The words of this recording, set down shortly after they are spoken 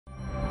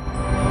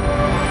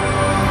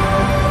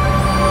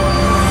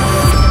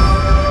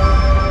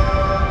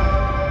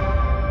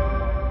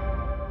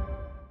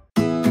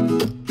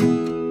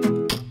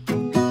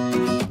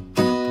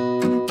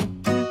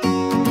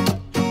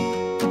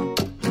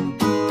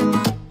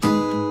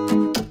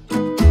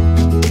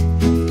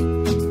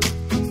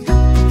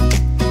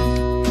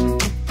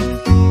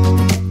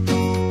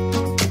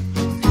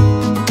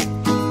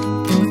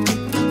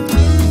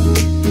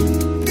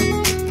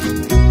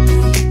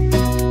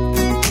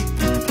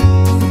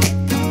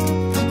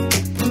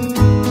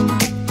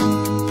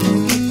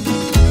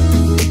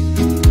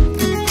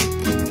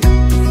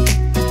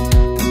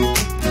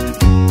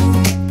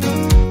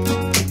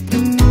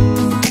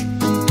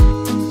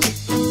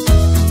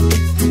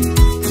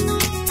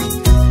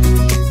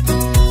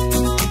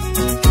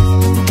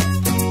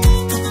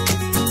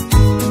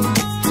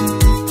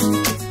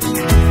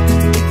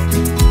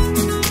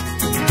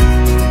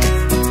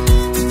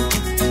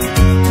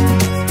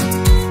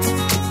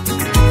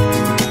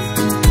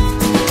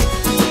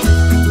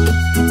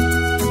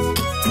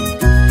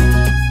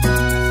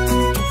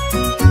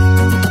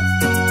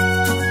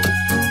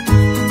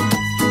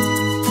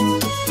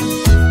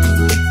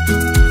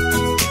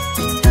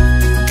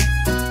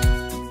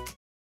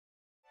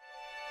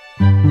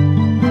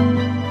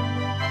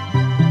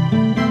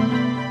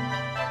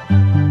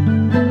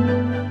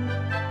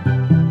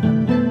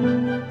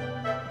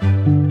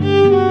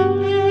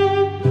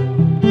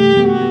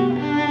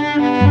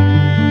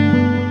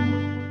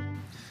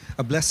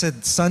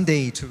Blessed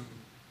Sunday to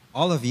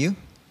all of you.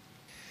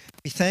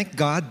 We thank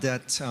God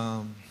that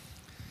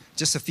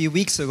just a few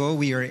weeks ago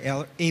we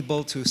were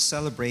able to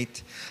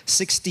celebrate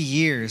 60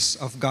 years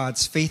of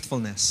God's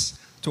faithfulness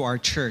to our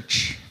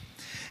church.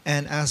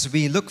 And as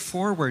we look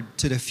forward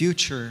to the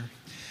future,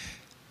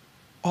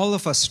 all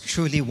of us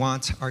truly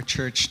want our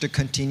church to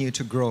continue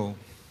to grow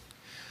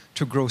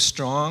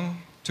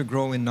strong, to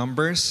grow in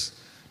numbers,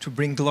 to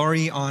bring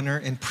glory, honor,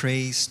 and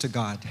praise to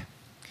God.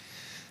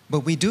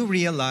 But we do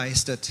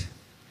realize that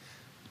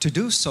to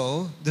do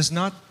so does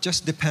not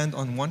just depend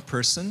on one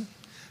person,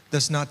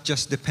 does not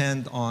just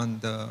depend on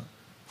the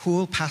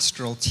whole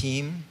pastoral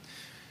team,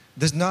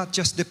 does not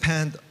just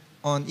depend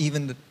on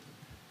even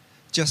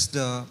just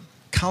the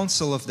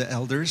council of the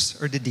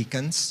elders or the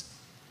deacons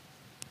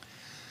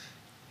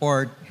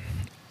or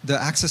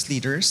the access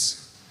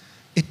leaders.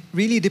 It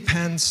really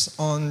depends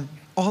on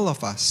all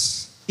of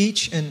us,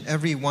 each and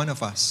every one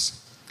of us.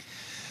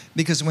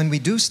 Because when we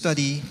do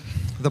study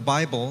the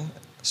Bible,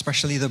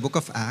 especially the book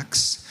of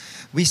Acts,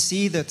 we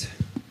see that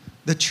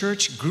the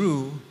church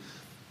grew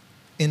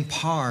in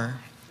power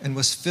and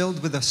was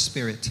filled with the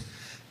Spirit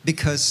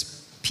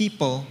because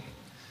people,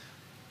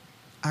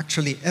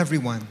 actually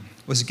everyone,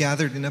 was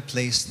gathered in a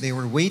place. They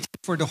were waiting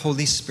for the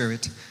Holy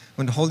Spirit.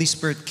 When the Holy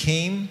Spirit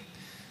came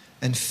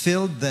and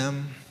filled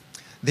them,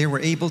 they were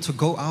able to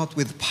go out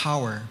with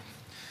power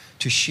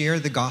to share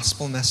the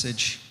gospel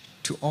message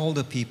to all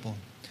the people.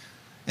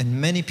 And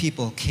many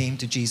people came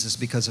to Jesus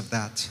because of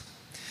that.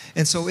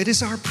 And so it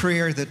is our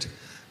prayer that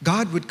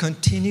God would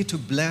continue to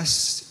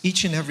bless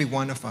each and every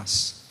one of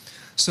us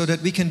so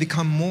that we can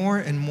become more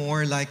and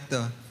more like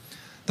the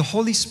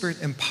Holy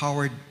Spirit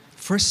empowered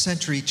first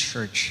century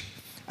church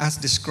as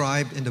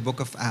described in the book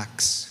of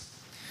Acts.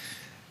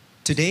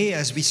 Today,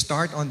 as we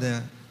start on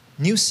the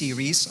new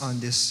series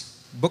on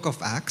this book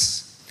of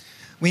Acts,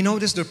 we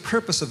notice the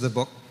purpose of the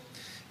book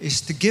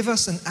is to give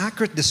us an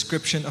accurate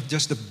description of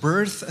just the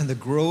birth and the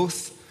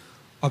growth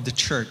of the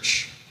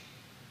church.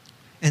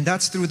 And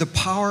that's through the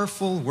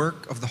powerful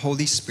work of the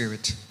Holy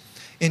Spirit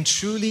in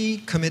truly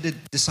committed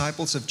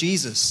disciples of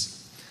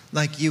Jesus,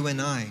 like you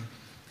and I.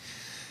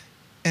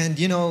 And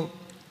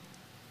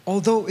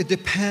although it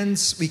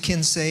depends, we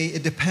can say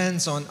it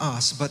depends on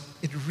us, but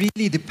it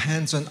really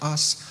depends on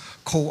us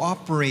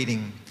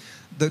cooperating.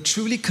 The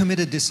truly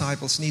committed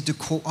disciples need to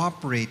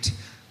cooperate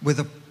with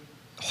the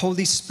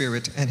Holy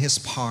Spirit and His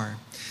power.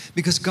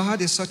 Because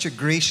God is such a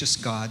gracious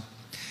God.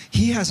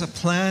 He has a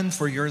plan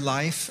for your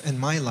life and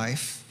my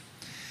life.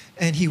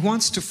 And He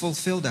wants to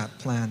fulfill that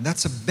plan.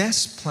 That's the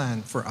best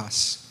plan for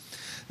us.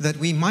 That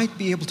we might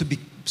be able to be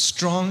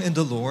strong in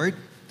the Lord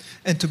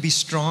and to be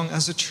strong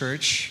as a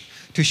church,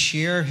 to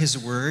share His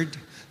word,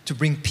 to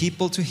bring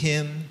people to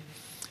Him,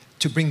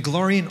 to bring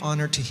glory and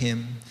honor to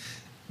Him.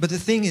 But the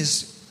thing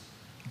is,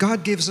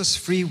 God gives us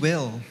free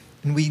will,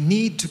 and we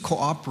need to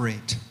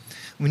cooperate.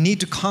 We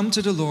need to come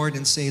to the Lord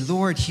and say,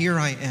 Lord, here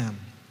I am.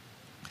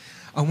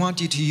 I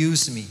want you to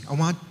use me. I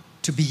want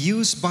to be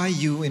used by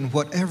you in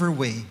whatever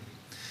way.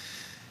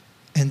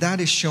 And that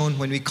is shown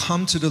when we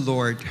come to the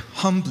Lord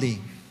humbly,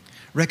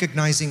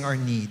 recognizing our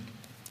need.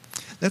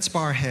 Let's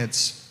bow our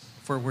heads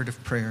for a word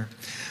of prayer.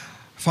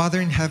 Father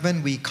in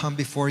heaven, we come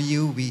before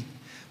you.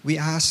 We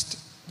ask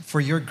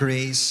for your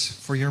grace,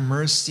 for your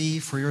mercy,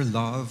 for your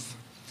love.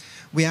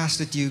 We ask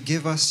that you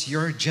give us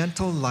your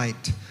gentle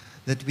light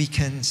that we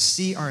can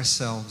see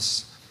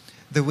ourselves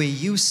the way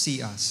you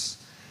see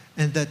us,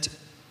 and that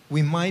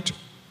we might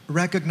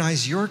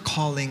recognize your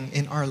calling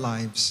in our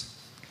lives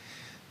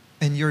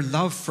and your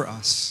love for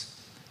us,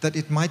 that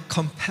it might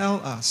compel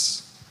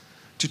us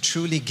to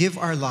truly give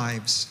our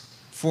lives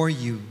for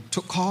you,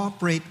 to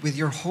cooperate with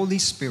your Holy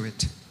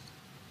Spirit,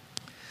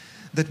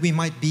 that we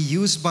might be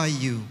used by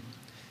you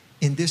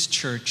in this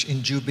church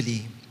in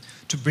Jubilee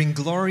to bring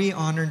glory,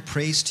 honor, and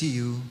praise to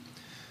you,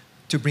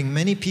 to bring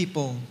many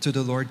people to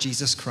the Lord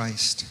Jesus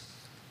Christ,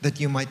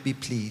 that you might be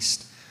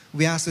pleased.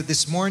 We ask that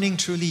this morning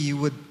truly you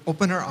would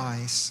open our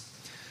eyes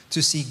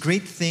to see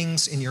great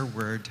things in your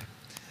word.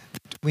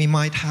 We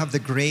might have the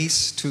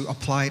grace to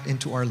apply it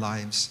into our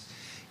lives.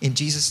 In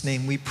Jesus'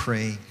 name we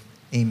pray,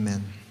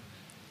 amen.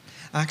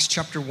 Acts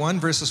chapter 1,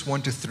 verses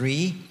 1 to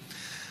 3.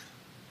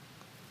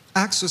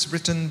 Acts was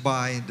written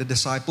by the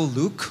disciple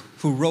Luke,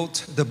 who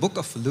wrote the book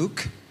of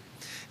Luke.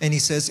 And he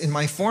says, in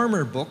my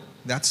former book,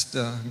 that's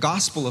the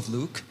Gospel of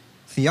Luke,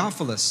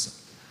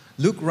 Theophilus,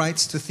 Luke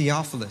writes to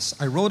Theophilus,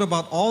 I wrote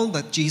about all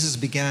that Jesus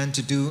began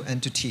to do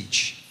and to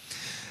teach.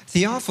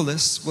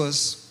 Theophilus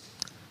was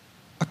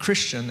a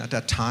Christian at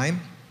that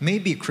time,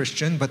 maybe a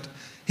Christian, but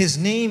his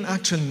name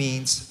actually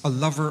means a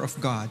lover of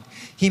God.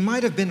 He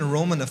might have been a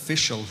Roman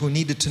official who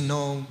needed to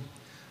know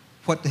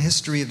what the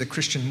history of the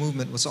Christian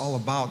movement was all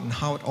about and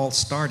how it all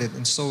started.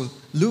 And so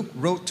Luke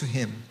wrote to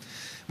him.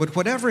 But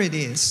whatever it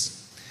is,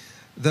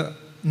 the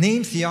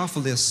name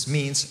Theophilus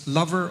means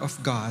lover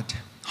of God.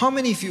 How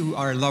many of you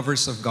are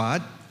lovers of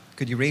God?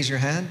 Could you raise your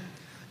hand?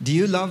 Do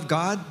you love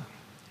God?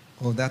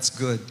 Oh, that's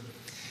good.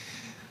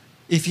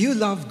 If you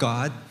love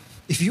God,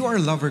 if you are a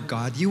lover of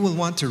God, you will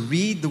want to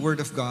read the Word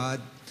of God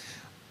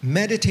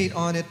meditate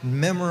on it,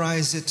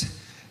 memorize it,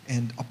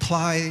 and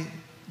apply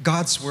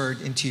God's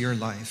word into your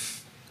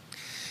life.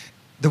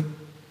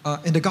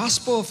 In the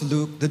Gospel of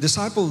Luke, the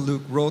disciple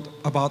Luke wrote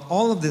about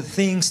all of the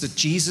things that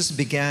Jesus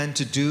began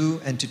to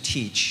do and to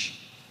teach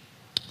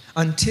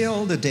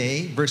until the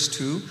day, verse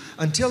 2,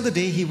 until the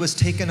day he was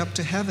taken up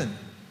to heaven.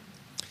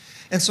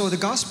 And so the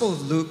Gospel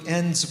of Luke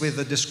ends with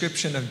a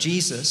description of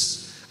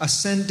Jesus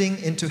ascending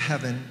into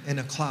heaven in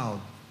a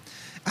cloud.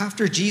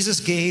 After Jesus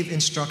gave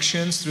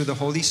instructions through the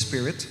Holy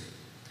Spirit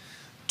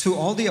to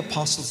all the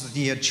apostles that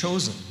he had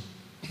chosen.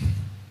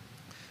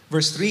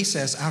 Verse 3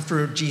 says,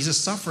 after Jesus'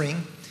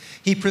 suffering,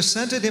 he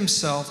presented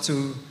himself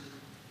to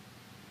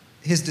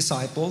his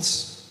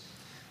disciples,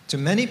 to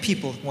many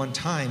people at one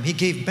time. He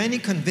gave many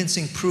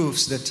convincing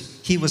proofs that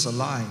he was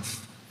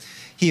alive.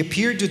 He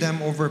appeared to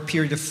them over a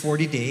period of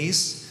 40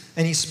 days,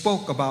 and he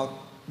spoke about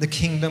the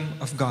kingdom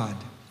of God.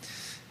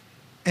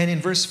 And in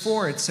verse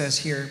 4 it says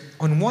here,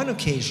 on one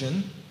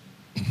occasion,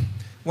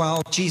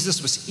 while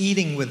Jesus was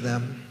eating with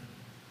them,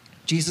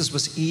 Jesus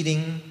was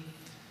eating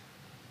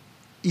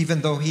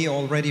even though he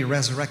already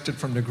resurrected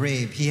from the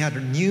grave. He had a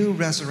new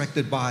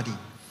resurrected body,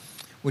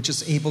 which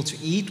is able to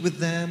eat with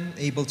them,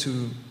 able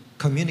to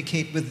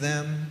communicate with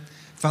them,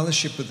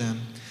 fellowship with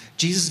them.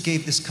 Jesus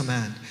gave this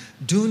command,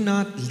 do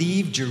not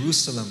leave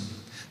Jerusalem,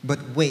 but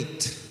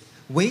wait.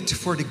 Wait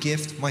for the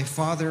gift my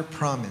Father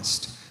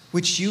promised,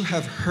 which you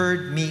have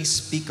heard me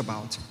speak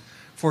about.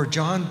 For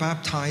John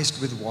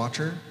baptized with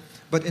water,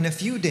 but in a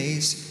few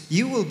days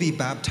you will be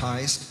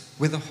baptized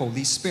with the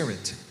Holy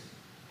Spirit.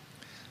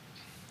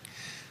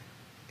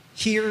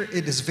 Here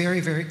it is very,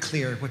 very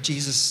clear what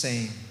Jesus is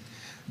saying.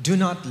 Do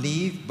not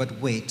leave, but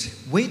wait.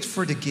 Wait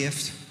for the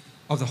gift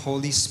of the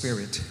Holy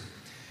Spirit.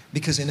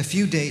 Because in a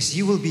few days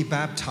you will be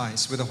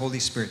baptized with the Holy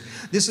Spirit.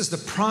 This is the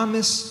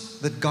promise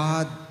that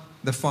God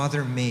the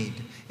Father made.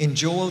 In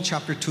Joel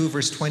chapter 2,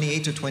 verse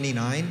 28 to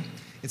 29,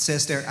 it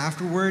says there,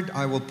 afterward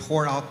I will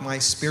pour out my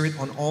Spirit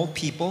on all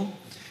people.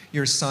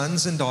 Your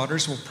sons and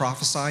daughters will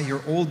prophesy.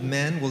 Your old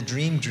men will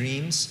dream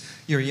dreams.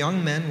 Your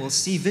young men will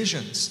see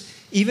visions.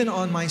 Even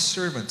on my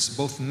servants,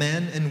 both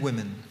men and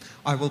women,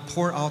 I will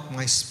pour out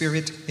my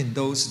Spirit in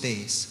those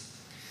days.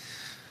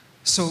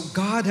 So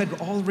God had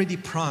already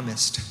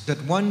promised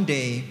that one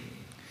day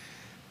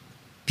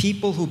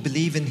people who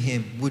believe in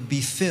him would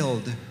be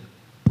filled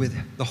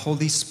with the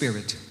Holy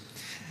Spirit.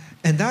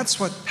 And that's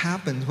what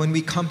happened when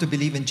we come to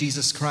believe in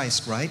Jesus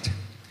Christ, right?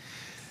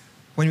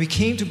 When we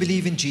came to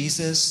believe in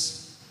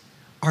Jesus,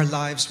 our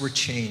lives were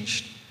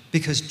changed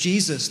because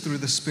Jesus, through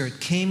the Spirit,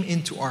 came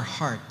into our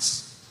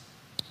hearts,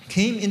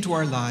 came into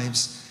our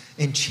lives,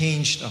 and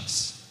changed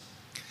us.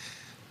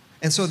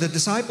 And so the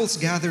disciples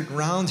gathered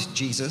around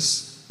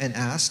Jesus and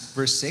asked,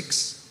 verse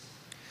 6,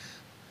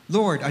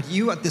 Lord, are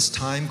you at this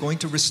time going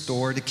to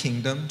restore the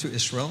kingdom to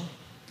Israel?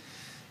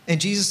 And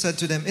Jesus said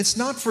to them, it's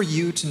not for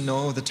you to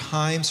know the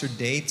times or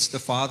dates the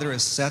Father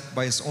has set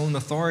by his own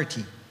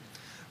authority.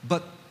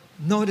 But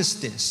notice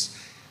this.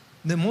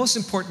 The most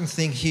important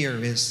thing here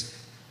is,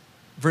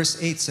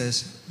 verse 8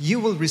 says, you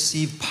will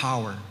receive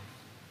power.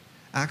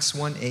 Acts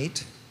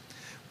 1:8.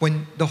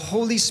 When the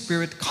Holy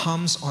Spirit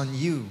comes on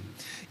you,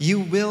 you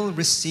will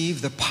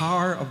receive the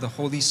power of the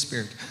Holy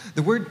Spirit.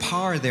 The word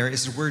power there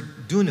is the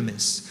word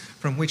dunamis,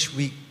 from which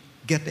we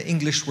get the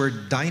English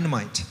word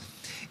dynamite.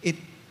 It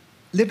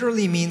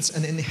literally means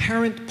an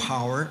inherent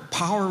power,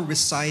 power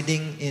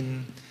residing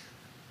in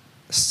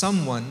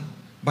someone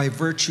by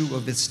virtue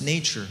of its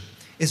nature.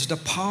 It's the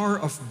power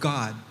of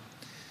God,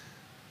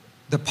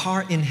 the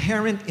power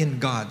inherent in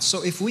God.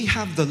 So if we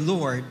have the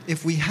Lord,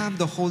 if we have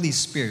the Holy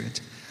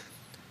Spirit,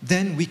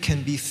 then we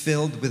can be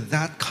filled with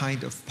that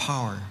kind of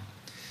power.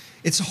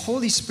 It's the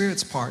Holy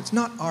Spirit's power. It's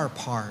not our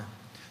power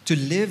to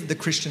live the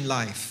Christian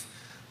life.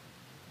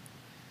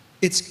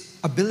 It's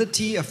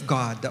ability of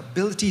God, the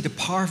ability, the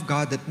power of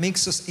God that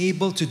makes us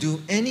able to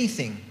do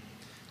anything,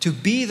 to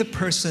be the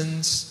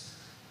persons,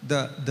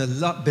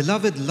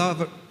 beloved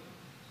loved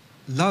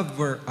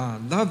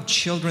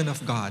children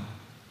of God.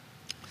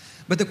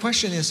 But the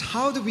question is,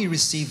 how do we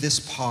receive this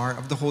power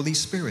of the Holy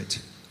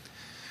Spirit?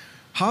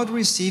 How do we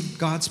receive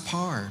God's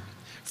power?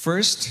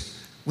 First,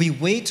 we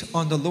wait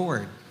on the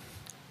Lord,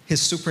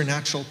 his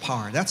supernatural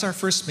power. That's our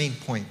first main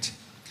point.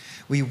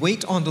 We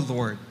wait on the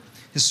Lord,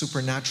 his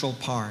supernatural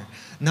power.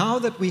 Now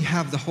that we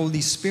have the Holy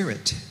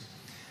Spirit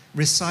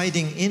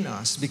residing in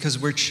us because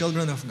we're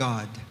children of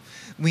God,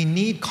 we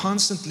need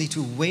constantly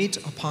to wait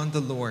upon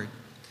the Lord.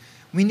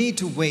 We need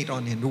to wait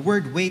on him. The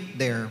word wait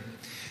there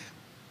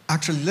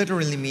actually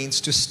literally means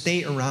to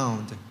stay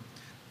around,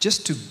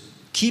 just to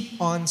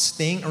keep on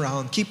staying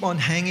around, keep on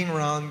hanging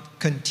around,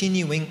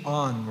 continuing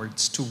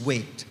onwards to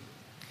wait.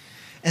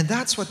 And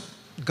that's what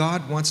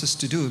God wants us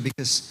to do,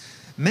 because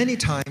many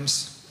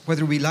times,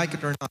 whether we like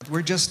it or not,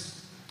 we're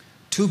just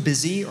too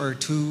busy or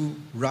too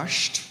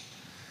rushed.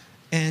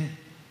 And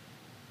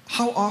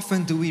how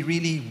often do we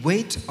really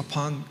wait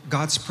upon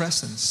God's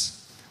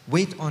presence?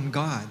 Wait on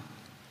God?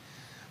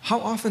 How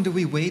often do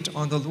we wait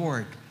on the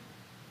Lord?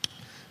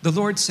 The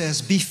Lord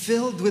says, be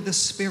filled with the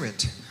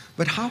Spirit.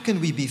 But how can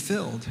we be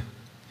filled?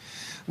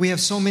 We have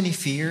so many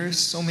fears,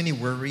 so many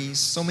worries,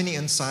 so many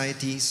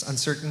anxieties,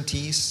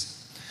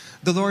 uncertainties.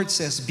 The Lord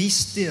says, be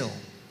still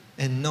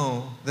and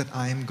know that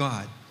I am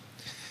God.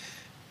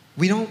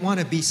 We don't want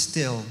to be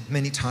still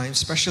many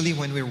times, especially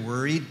when we're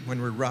worried,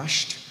 when we're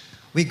rushed.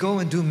 We go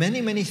and do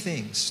many, many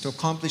things to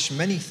accomplish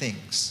many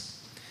things.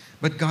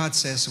 But God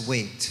says,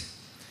 wait.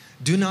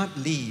 Do not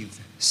leave.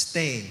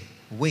 Stay.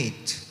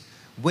 Wait.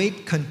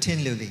 Wait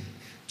continually.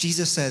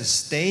 Jesus says,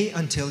 stay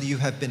until you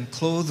have been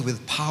clothed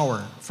with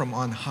power from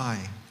on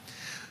high.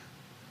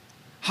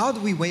 How do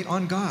we wait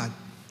on God?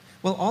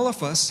 Well, all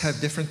of us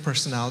have different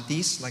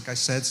personalities. Like I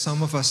said,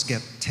 some of us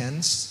get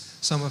tense.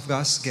 Some of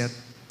us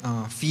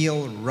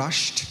feel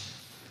rushed.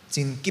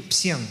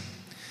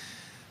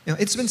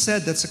 It's been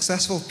said that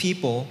successful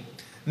people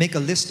make a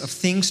list of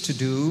things to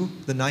do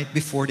the night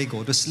before they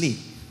go to sleep.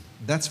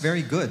 That's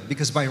very good,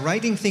 because by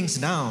writing things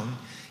down,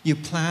 you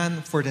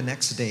plan for the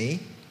next day,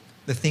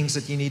 the things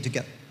that you need to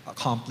get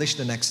accomplished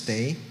the next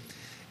day.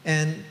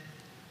 And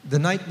the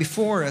night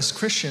before, as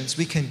Christians,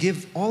 we can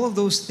give all of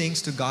those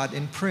things to God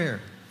in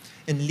prayer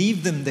and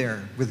leave them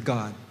there with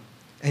God.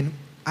 And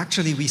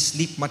actually, we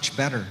sleep much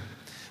better.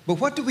 But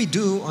what do we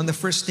do on the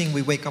first thing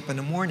we wake up in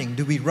the morning?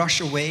 Do we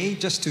rush away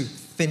just to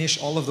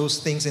finish all of those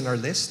things in our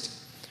list?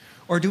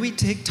 Or do we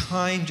take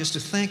time just to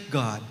thank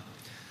God?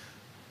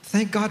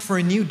 Thank God for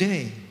a new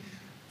day,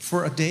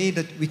 for a day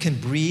that we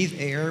can breathe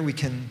air, we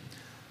can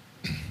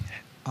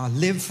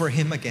live for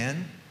Him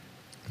again.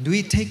 Do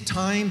we take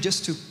time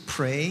just to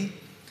pray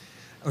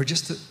or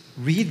just to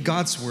read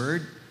God's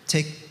Word,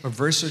 take a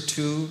verse or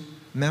two,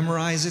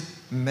 memorize it,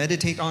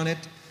 meditate on it,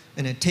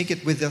 and then take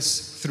it with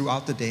us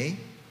throughout the day?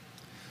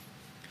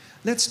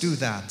 Let's do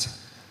that.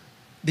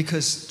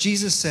 Because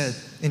Jesus said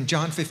in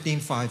John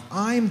 15:5,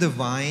 I am the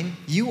vine,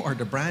 you are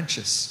the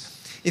branches.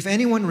 If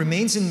anyone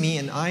remains in me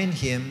and I in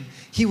him,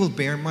 he will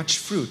bear much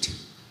fruit.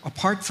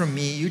 Apart from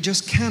me, you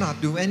just cannot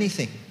do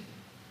anything.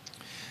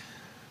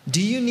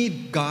 Do you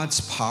need God's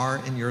power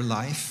in your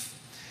life?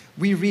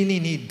 We really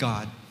need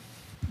God.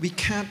 We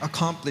can't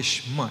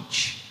accomplish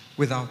much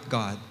without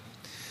God.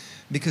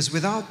 Because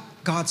without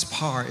God's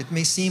power, it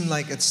may seem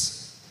like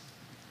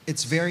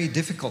it's very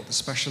difficult,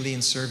 especially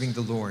in serving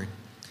the Lord.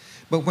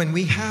 But when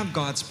we have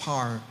God's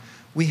power,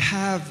 we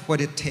have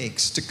what it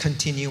takes to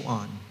continue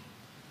on.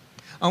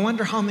 I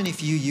wonder how many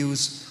of you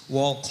use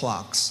wall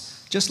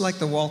clocks, just like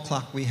the wall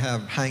clock we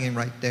have hanging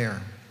right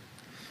there.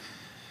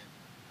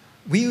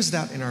 We use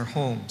that in our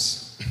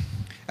homes.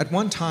 At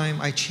one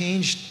time, I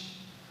changed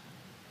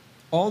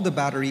all the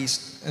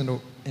batteries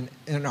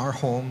in our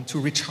home to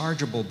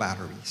rechargeable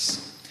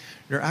batteries.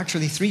 There are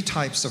actually 3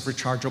 types of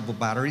rechargeable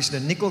batteries: the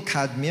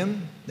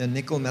nickel-cadmium, the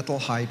nickel-metal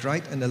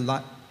hydride, and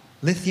the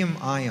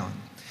lithium-ion.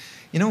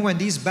 You know, when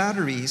these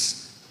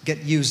batteries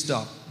get used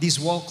up, these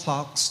wall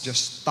clocks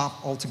just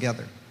stop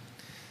altogether.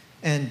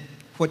 And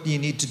what you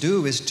need to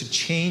do is to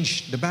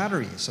change the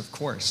batteries, of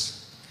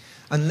course.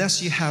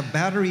 Unless you have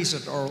batteries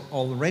that are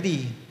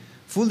already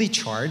fully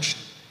charged,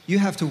 you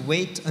have to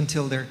wait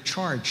until they're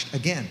charged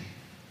again.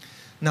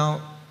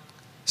 Now,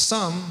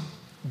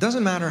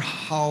 doesn't matter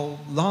how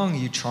long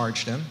you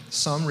charge them,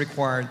 some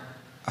require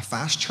a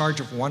fast charge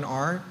of 1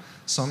 hour,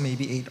 some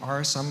maybe 8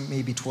 hours, some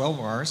maybe 12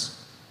 hours.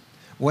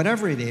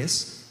 Whatever it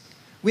is,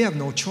 we have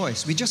no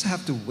choice. We just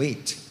have to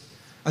wait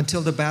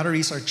until the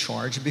batteries are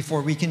charged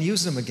before we can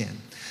use them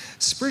again.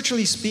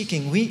 Spiritually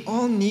speaking, we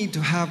all need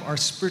to have our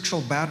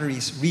spiritual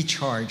batteries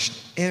recharged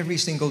every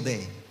single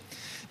day,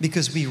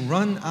 because we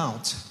run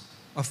out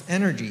of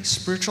energy,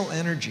 spiritual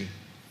energy,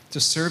 to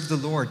serve the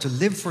Lord, to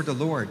live for the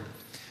Lord.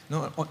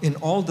 In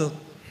all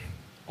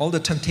the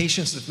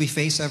temptations that we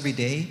face every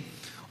day,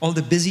 all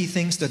the busy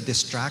things that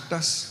distract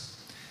us,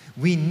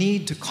 we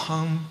need to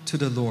come to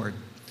the Lord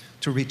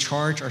to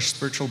recharge our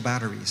spiritual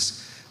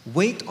batteries.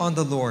 Wait on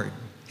the Lord,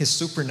 His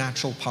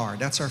supernatural power.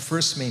 That's our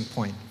first main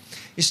point.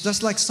 It's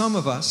just like some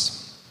of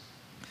us,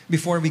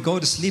 before we go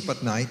to sleep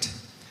at night,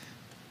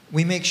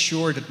 we make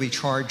sure that we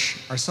charge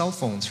our cell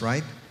phones,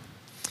 right?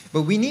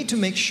 But we need to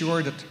make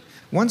sure that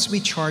once we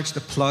charge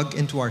the plug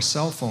into our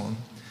cell phone,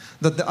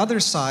 that the other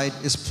side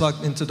is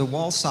plugged into the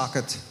wall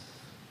socket,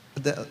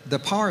 the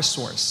power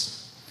source.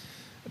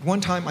 At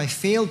one time, I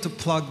failed to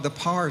plug the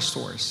power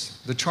source,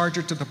 the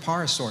charger to the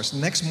power source. The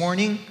next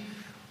morning,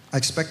 I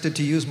expected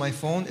to use my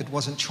phone. It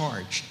wasn't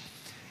charged.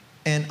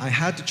 And I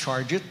had to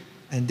charge it.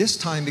 And this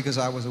time, because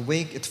I was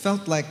awake, it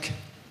felt like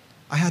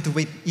I had to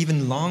wait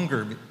even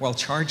longer while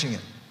charging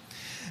it.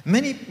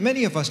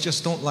 Many of us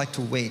just don't like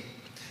to wait.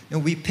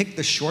 We pick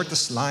the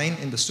shortest line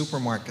in the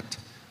supermarket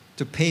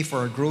to pay for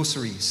our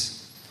groceries.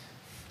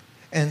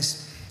 And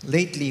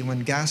lately,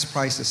 when gas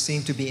prices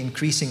seem to be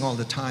increasing all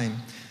the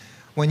time,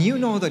 when you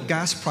know that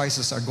gas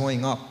prices are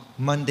going up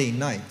Monday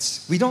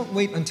nights, we don't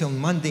wait until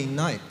Monday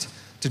night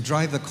to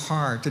drive the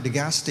car to the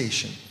gas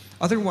station.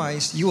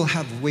 Otherwise, you will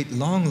have to wait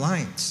long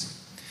lines.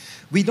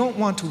 We don't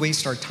want to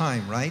waste our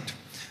time, right?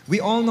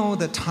 We all know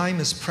that time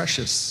is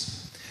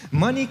precious.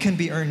 Money can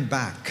be earned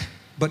back,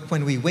 but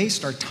when we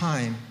waste our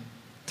time,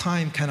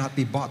 time cannot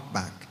be bought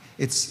back.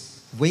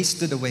 It's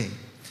wasted away.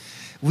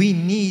 We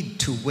need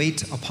to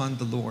wait upon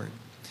the Lord.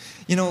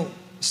 You know,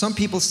 some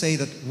people say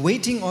that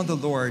waiting on the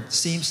Lord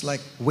seems like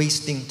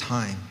wasting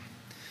time,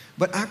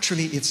 but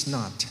actually it's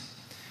not.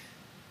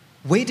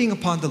 Waiting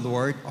upon the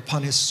Lord,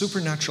 upon His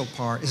supernatural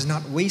power, is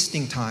not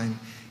wasting time.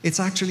 It's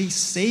actually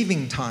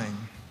saving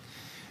time.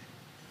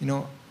 You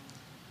know,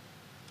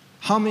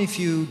 how many of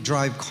you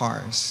drive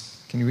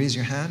cars? Can you raise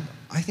your hand?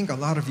 I think a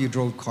lot of you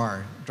drive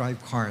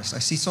cars. I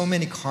see so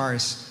many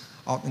cars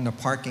out in the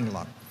parking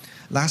lot.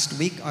 Last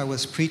week, I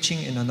was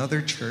preaching in another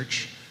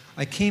church.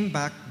 I came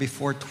back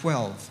before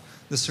 12.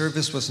 The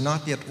service was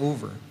not yet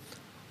over.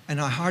 And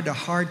I had a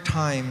hard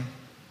time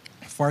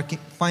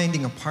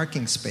finding a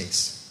parking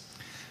space.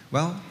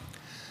 Well,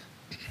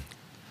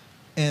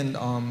 and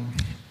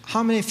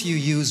how many of you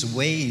use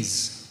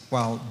Waze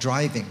while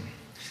driving?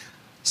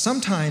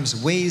 Sometimes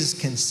Waze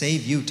can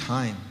save you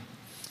time.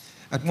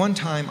 At one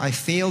time, I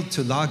failed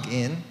to log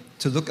in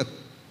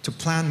to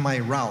plan my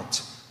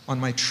route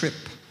on my trip.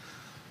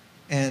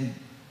 And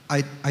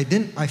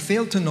I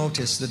failed to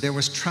notice that there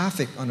was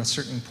traffic on a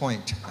certain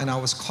point, and I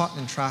was caught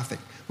in traffic,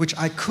 which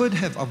I could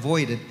have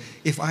avoided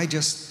if I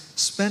just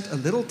spent a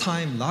little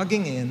time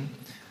logging in,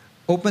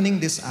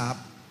 opening this app,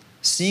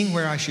 seeing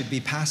where I should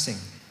be passing.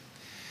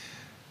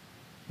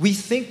 We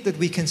think that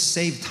we can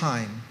save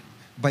time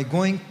by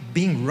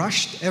being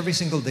rushed every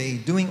single day,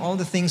 doing all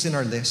the things in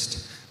our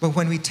list. But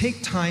when we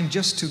take time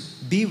just to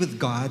be with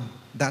God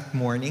that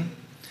morning,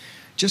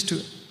 just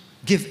to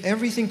give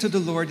everything to the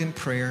Lord in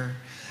prayer,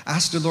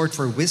 ask the Lord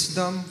for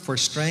wisdom, for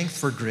strength,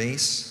 for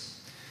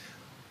grace,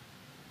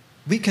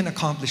 we can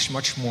accomplish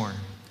much more.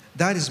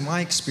 That is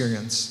my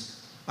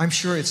experience. I'm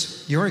sure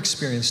it's your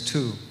experience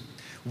too.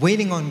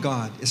 Waiting on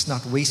God is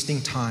not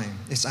wasting time.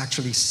 It's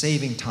actually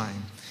saving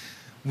time.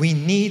 We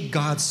need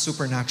God's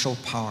supernatural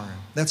power.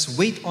 Let's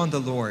wait on the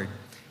Lord,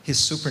 His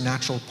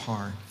supernatural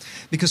power.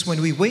 Because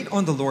when we wait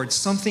on the Lord,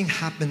 something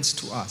happens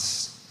to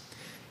us.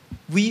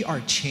 We are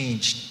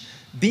changed.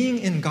 Being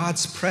in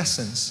God's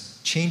presence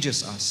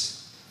changes us.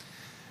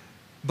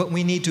 But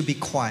we need to be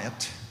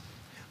quiet.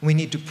 We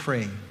need to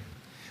pray.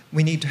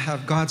 We need to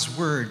have God's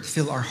word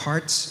fill our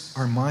hearts,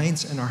 our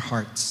minds, and our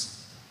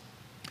hearts.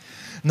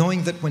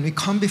 Knowing that when we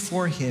come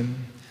before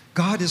Him,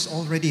 God is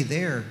already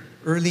there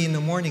early in the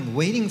morning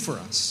waiting for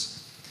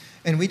us.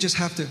 And we just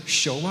have to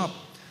show up.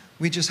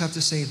 We just have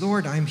to say,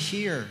 Lord, I'm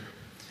here.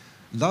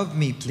 Love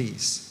me,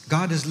 please.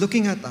 God is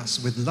looking at us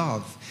with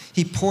love.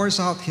 He pours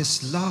out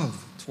His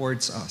love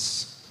towards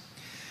us.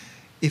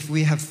 If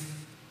we have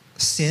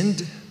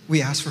sinned,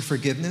 we ask for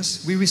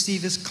forgiveness. We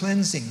receive His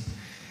cleansing.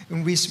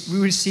 And we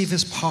receive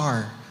His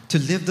power to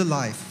live the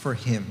life for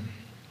Him.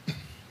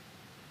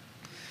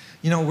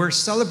 You know, we're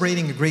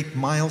celebrating a great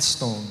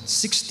milestone,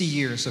 60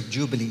 years of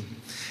Jubilee.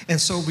 And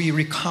so we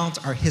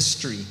recount our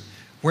history,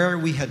 where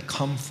we had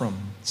come from.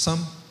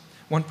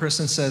 One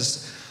person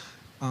says,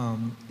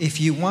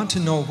 if you want to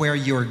know where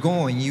you're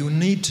going, you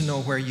need to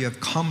know where you have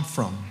come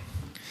from.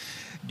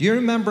 Do you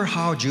remember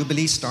how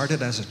Jubilee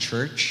started as a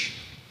church?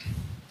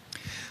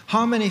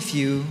 How many of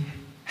you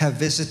have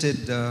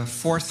visited the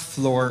 4th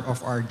floor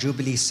of our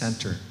Jubilee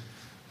Center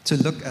to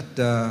look at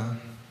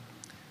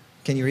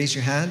can you raise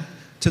your hand?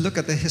 To look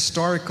at the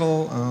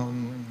historical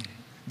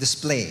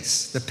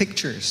displays, the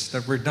pictures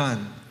that were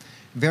done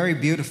very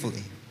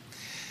beautifully.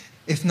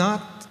 If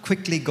not,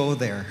 quickly go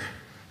there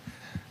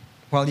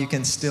while you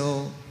can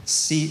still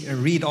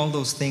read all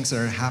those things that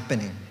are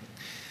happening.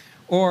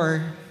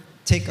 Or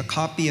take a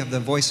copy of the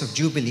Voice of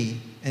Jubilee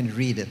and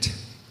read it.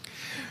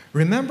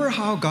 Remember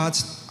how God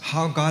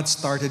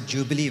started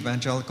Jubilee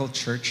Evangelical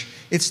Church?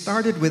 It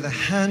started with a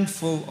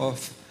handful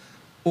of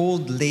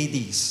old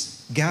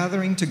ladies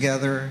gathering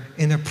together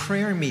in a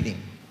prayer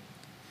meeting.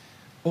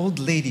 Old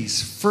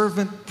ladies,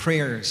 fervent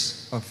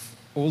prayers of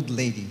old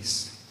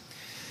ladies.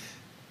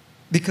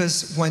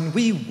 Because when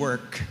we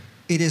work,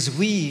 it is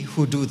we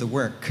who do the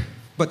work.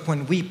 But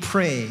when we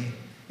pray,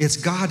 it's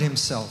God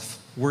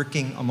Himself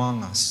working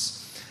among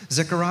us.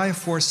 Zechariah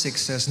 4:6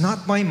 says,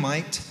 "Not by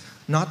might,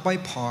 not by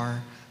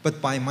power,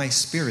 but by my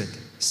Spirit,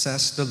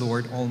 says the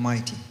Lord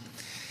Almighty."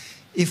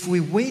 If we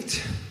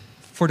wait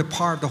for the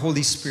power of the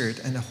Holy Spirit,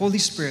 and the Holy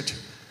Spirit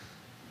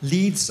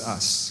leads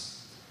us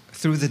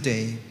through the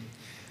day,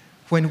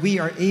 when we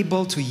are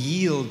able to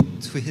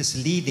yield to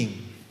His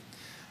leading,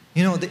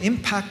 you know, the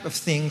impact of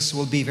things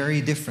will be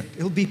very different.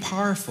 It will be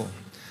powerful.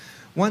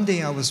 One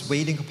day I was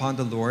waiting upon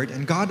the Lord,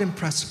 and God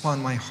impressed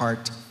upon my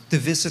heart to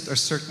visit a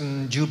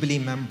certain Jubilee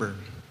member.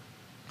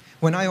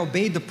 When I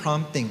obeyed the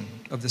prompting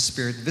of the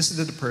Spirit,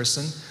 visited the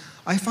person,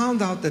 I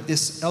found out that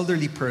this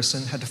elderly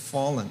person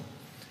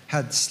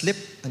had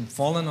slipped and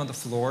fallen on the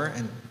floor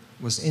and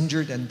was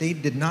injured, and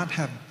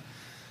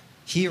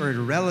he or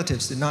the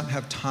relatives did not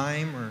have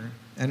time or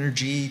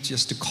energy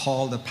just to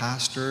call the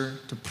pastor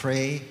to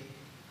pray,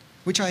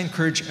 which I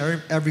encourage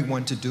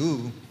everyone to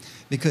do,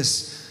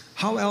 because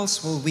how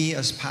else will we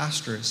as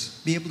pastors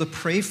be able to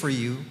pray for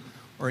you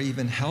or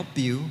even help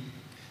you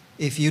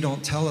if you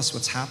don't tell us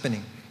what's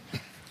happening?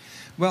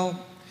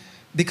 Well,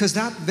 because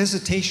that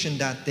visitation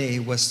that day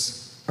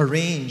was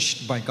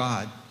arranged by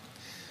God,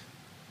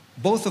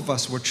 both of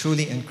us were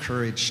truly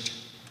encouraged.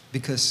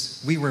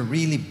 because we were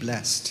really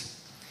blessed.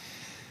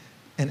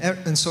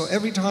 And so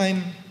every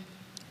time,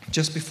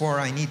 just before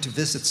I need to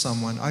visit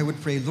someone, I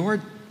would pray,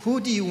 Lord, who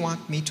do you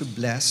want me to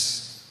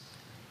bless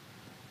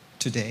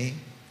today?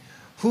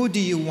 Who do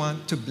you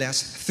want to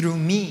bless through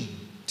me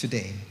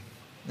today?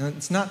 Now,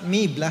 it's not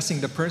me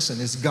blessing the person,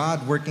 it's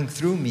God working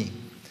through me.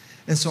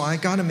 And so I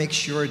got to make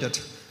sure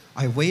that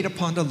I wait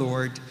upon the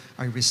Lord,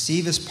 I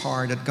receive His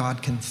power, that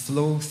God can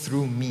flow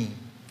through me.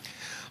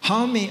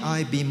 How may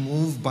I be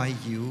moved by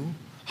you?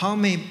 How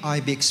may I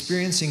be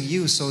experiencing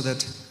you so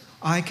that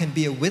I can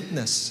be a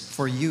witness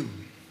for you?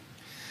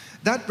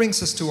 That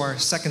brings us to our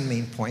second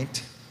main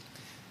point,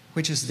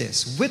 which is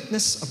this: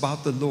 witness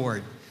about the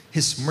Lord,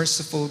 His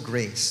merciful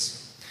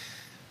grace.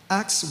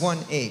 Acts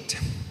 1:8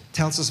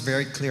 tells us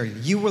very clearly,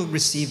 you will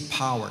receive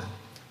power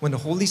when the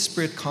Holy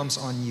Spirit comes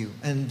on you,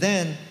 and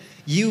then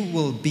you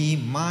will be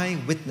my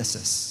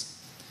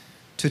witnesses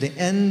to the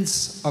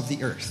ends of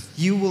the earth.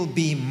 You will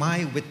be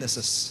my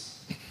witnesses.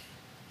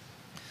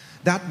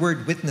 That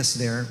word witness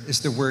there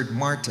is the word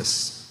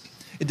martys.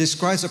 It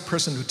describes a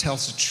person who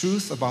tells the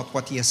truth about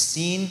what he has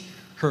seen,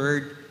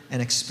 heard,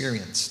 and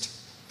experienced.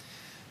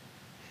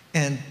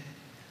 And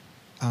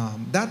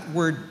that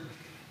word,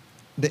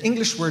 the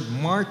English word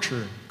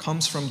martyr,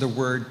 comes from the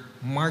word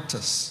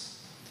martys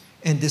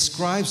and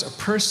describes a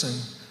person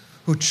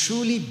who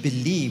truly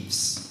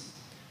believes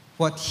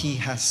what he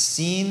has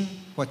seen,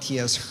 what he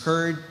has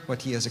heard,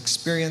 what he has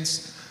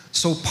experienced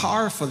so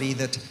powerfully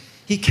that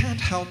he can't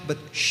help but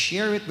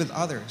share it with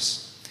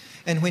others.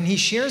 And when he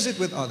shares it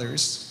with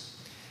others,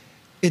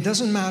 it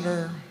doesn't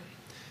matter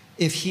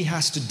if he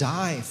has to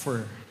die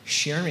for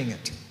sharing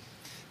it,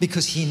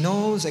 because he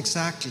knows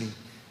exactly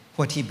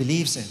what he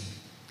believes in.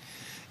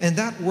 And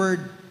that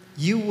word,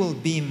 you will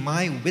be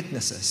my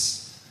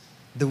witnesses.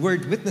 The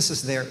word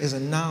witnesses there is a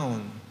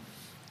noun.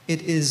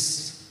 It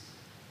is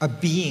a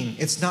being.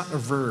 It's not a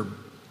verb.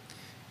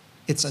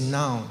 It's a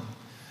noun.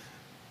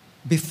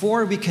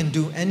 Before we can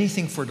do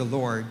anything for the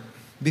Lord,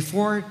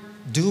 before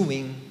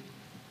doing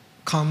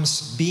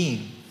comes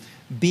being.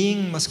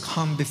 Being must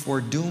come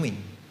before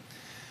doing.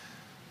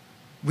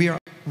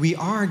 We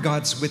are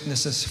God's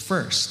witnesses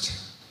first,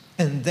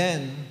 and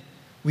then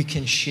we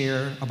can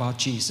share about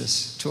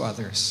Jesus to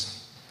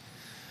others.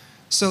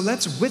 So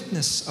let's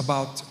witness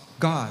about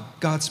God,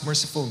 God's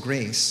merciful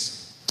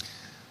grace.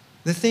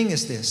 The thing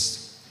is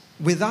this: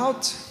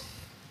 without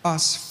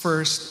us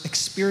first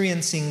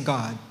experiencing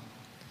God,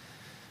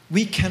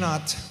 we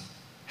cannot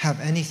have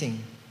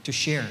anything to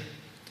share.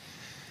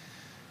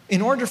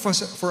 In order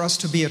for us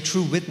to be a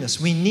true witness,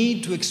 we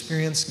need to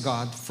experience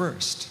God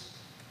first.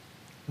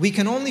 We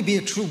can only be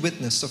a true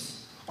witness of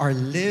our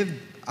lived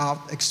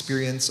out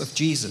experience of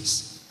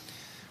Jesus.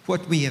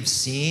 What we have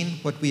seen,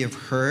 what we have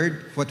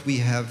heard, what we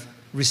have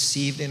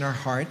received in our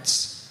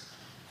hearts,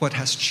 what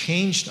has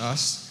changed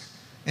us,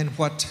 and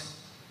what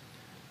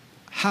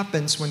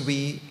happens when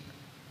we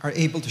are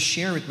able to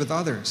share it with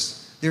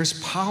others.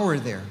 There's power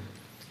there.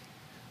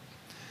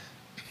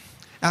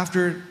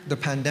 After the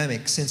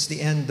pandemic, since the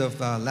end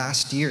of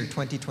last year,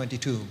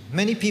 2022,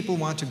 many people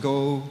want to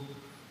go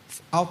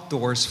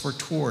outdoors for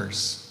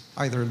tours,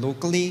 either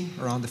locally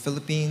around the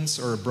Philippines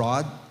or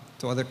abroad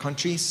to other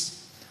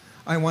countries.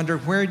 I wonder,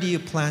 where do you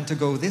plan to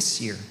go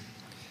this year?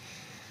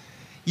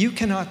 You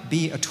cannot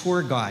be a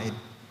tour guide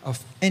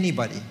of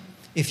anybody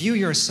if you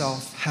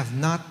yourself have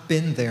not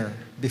been there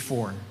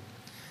before.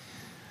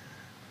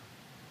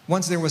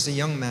 Once there was a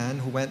young man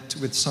who went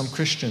with some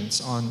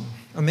Christians on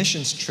a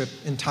missions trip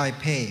in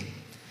Taipei.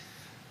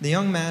 The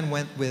young man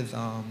went with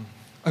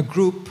a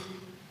group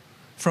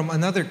from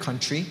another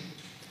country.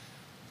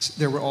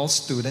 They were all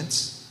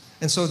students.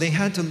 And so they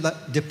had to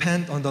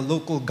depend on the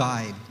local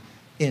guide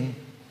in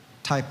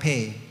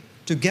Taipei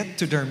to get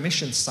to their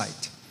mission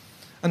site.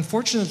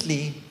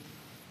 Unfortunately,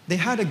 they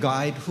had a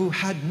guide who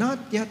had not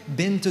yet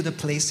been to the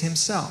place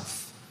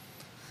himself.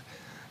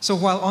 So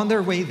while on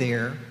their way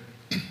there,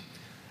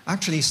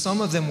 actually some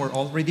of them were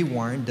already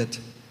warned that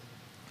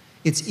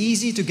it's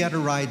easy to get a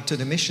ride to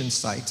the mission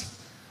site,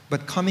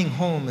 but coming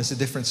home is a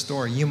different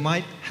story. You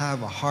might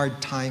have a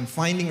hard time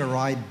finding a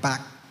ride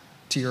back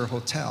to your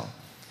hotel.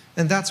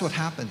 And that's what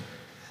happened.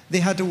 They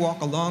had to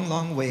walk a long,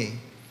 long way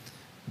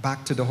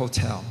back to the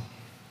hotel.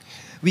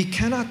 We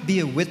cannot be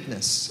a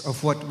witness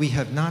of what we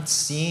have not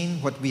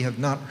seen, what we have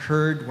not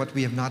heard, what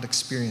we have not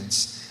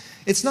experienced.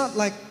 It's not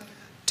like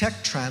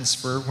tech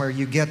transfer where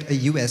you get a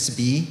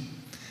USB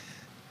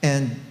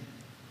and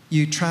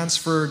you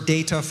transfer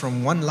data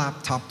from one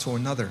laptop to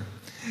another.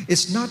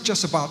 It's not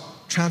just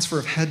about transfer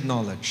of head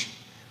knowledge,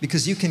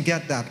 because you can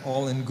get that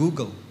all in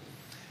Google.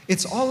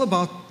 It's all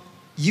about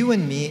you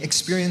and me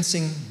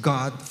experiencing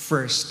God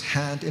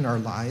firsthand in our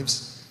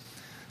lives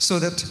so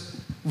that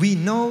we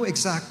know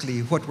exactly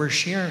what we're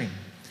sharing.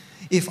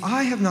 If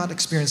I have not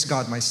experienced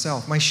God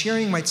myself, my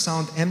sharing might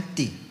sound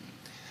empty,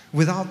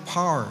 without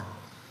power,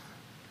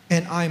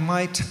 and I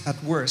might,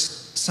 at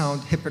worst,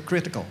 sound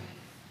hypocritical.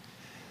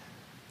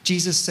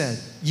 Jesus said,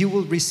 you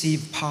will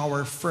receive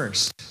power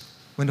first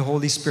when the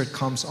Holy Spirit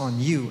comes on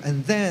you,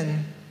 and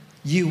then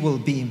you will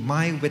be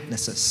my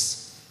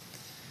witnesses.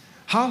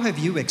 How have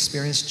you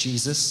experienced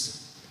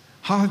Jesus?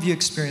 How have you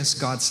experienced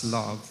God's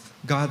love,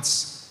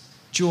 God's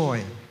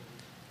joy,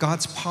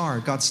 God's power,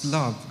 God's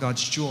love,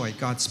 God's joy,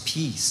 God's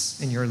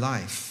peace in your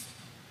life?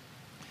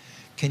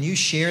 Can you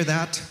share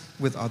that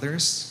with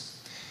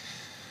others?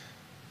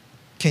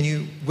 Can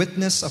you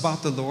witness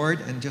about the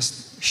Lord and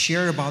just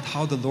share about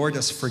how the Lord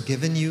has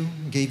forgiven you,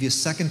 gave you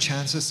second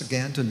chances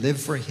again to live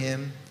for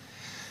Him?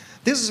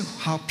 This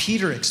is how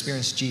Peter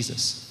experienced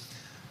Jesus.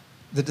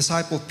 The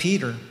disciple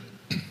Peter,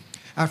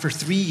 after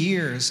 3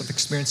 years of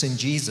experiencing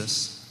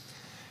Jesus,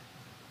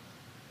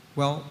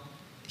 well,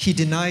 he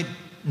denied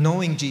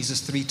knowing Jesus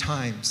 3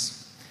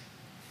 times.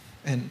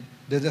 And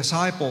the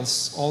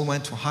disciples all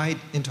went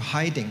into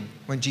hiding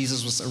when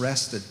Jesus was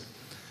arrested.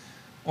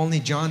 Only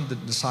John, the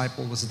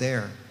disciple, was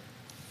there.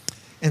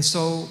 And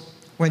so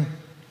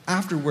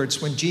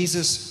afterwards, when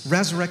Jesus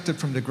resurrected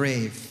from the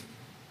grave,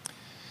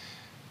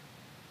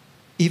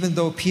 even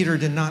though Peter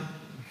did not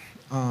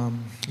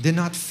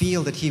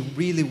feel that he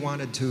really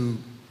wanted to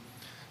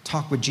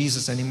talk with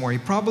Jesus anymore, he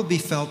probably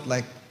felt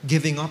like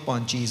giving up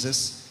on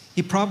Jesus.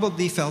 He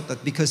probably felt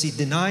that because he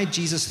denied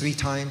Jesus 3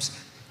 times,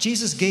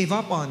 Jesus gave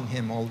up on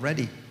him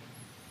already.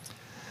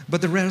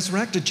 But the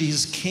resurrected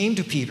Jesus came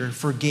to Peter,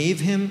 forgave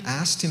him,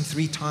 asked him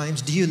 3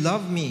 times, "Do you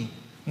love me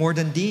more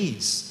than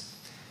these?"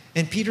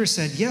 And Peter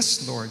said,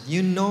 "Yes, Lord,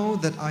 you know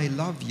that I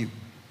love you."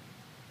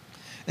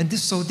 And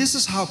this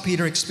is how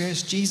Peter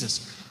experienced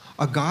Jesus.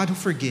 A God who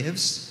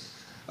forgives,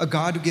 a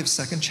God who gives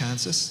second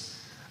chances,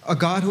 a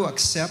God who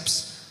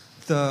accepts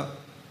the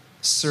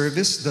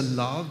service, the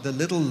love, the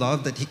little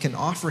love that he can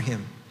offer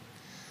him.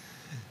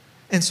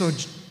 And so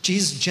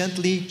Jesus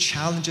gently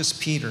challenges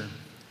Peter,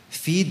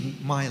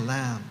 "Feed my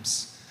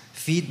lambs,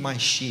 feed my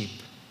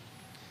sheep,"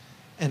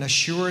 and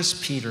assures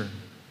Peter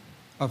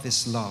of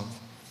his love.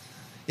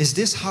 Is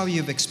this how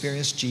you've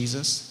experienced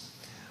Jesus?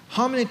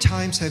 How many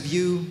times have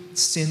you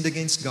sinned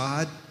against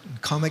God,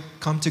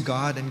 come to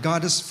God, and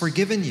God has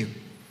forgiven you,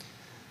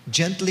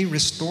 gently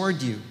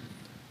restored you?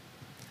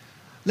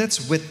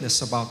 Let's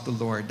witness about the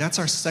Lord. That's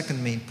our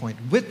second main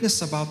point.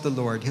 Witness about the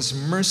Lord, His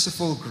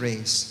merciful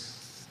grace.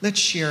 Let's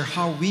share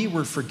how we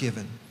were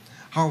forgiven,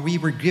 how we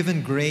were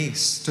given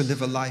grace to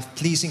live a life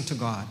pleasing to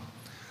God.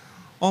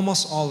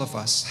 Almost all of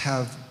us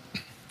have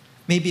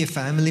maybe a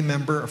family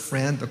member, a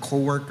friend, a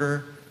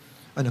coworker,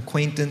 an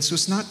acquaintance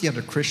who's not yet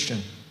a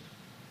Christian.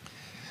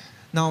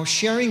 Now,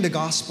 sharing the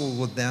gospel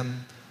with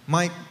them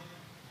might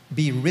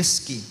be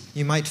risky.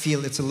 You might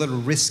feel it's a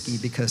little risky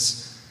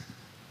because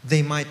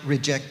they might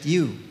reject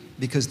you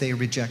because they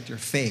reject your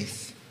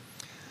faith.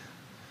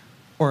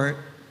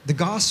 Or the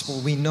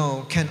gospel, we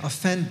know, can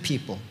offend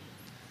people.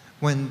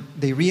 When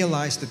they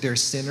realize that they're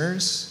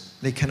sinners,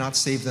 they cannot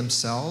save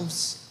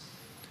themselves,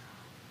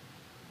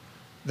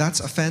 that's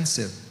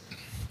offensive.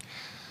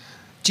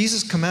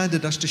 Jesus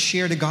commanded us to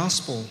share the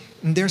gospel,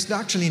 and there's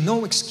actually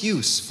no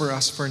excuse for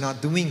us for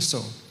not doing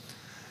so.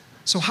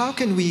 So how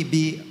can we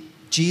be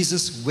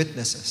Jesus'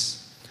 witnesses?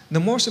 The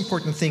most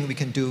important thing we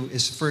can do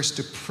is first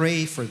to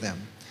pray for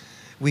them.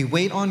 We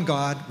wait on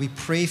God, we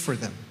pray for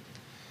them.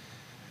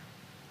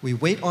 We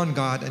wait on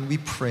God and we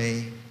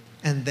pray,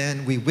 and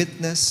then we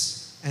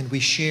witness and we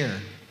share.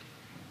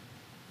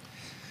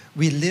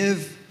 We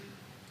live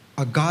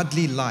a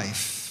godly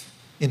life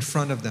in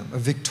front of them, a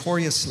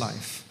victorious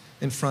life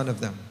in front of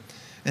them.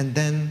 And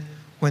then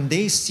when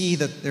they see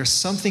that there's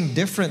something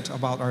different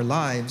about our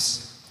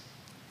lives,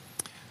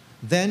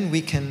 then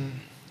we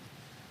can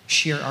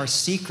share our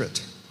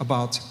secret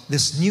about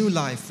this new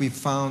life we've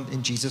found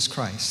in Jesus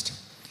Christ.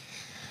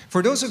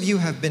 For those of you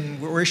who have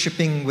been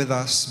worshiping with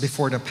us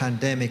before the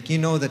pandemic, you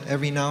know that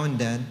every now and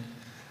then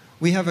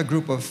we have a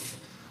group of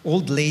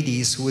old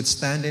ladies who would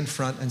stand in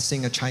front and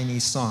sing a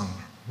Chinese song.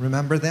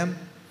 Remember them?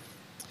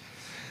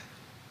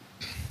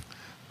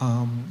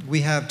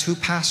 We have 2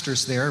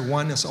 pastors there.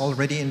 One is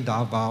already in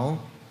Davao,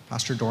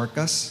 Pastor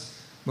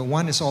Dorcas, but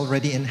one is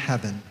already in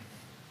heaven.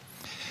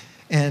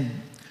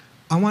 And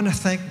I want to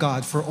thank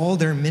God for all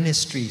their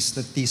ministries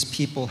that these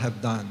people have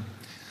done.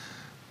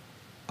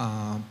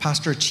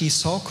 Pastor Chi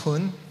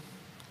So-kun,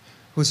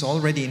 who's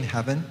already in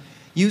heaven,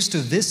 used to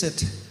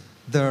visit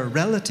the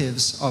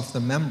relatives of the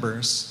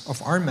members,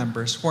 of our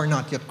members, who are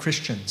not yet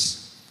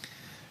Christians.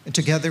 And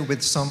together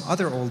with some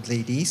other old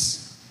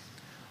ladies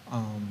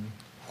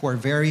who are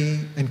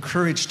very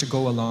encouraged to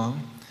go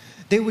along,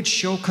 they would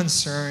show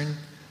concern.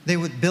 They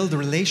would build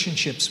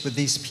relationships with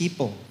these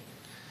people.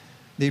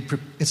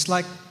 It's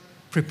like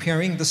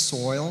preparing the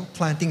soil,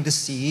 planting the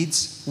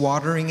seeds,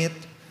 watering it,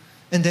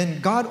 and then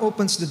God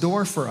opens the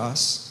door for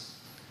us,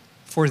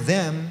 for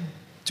them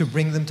to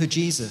bring them to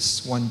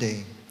Jesus one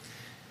day.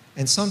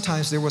 And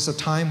sometimes there was a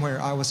time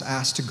where I was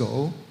asked to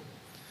go,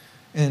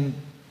 and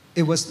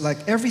it was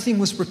like everything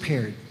was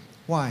prepared.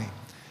 Why?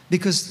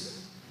 Because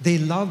they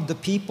loved the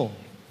people.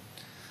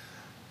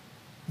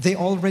 They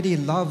already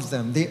loved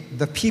them.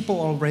 The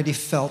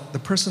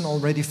person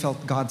already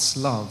felt God's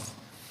love.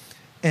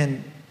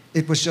 And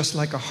it was just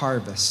like a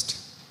harvest.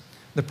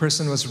 The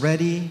person was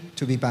ready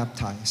to be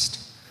baptized.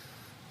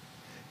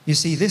 You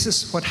see, this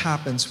is what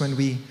happens when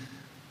we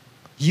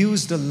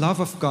use the love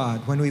of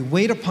God, when we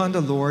wait upon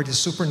the Lord, His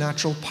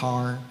supernatural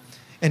power,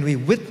 and we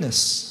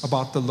witness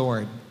about the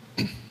Lord,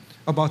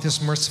 about His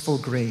merciful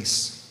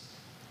grace,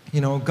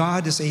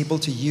 God is able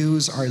to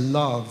use our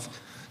love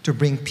to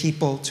bring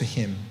people to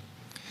Him.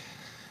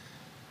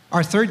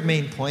 Our third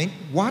main point,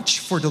 watch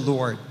for the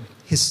Lord,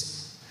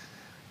 His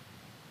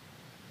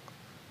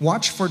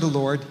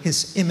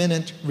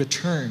imminent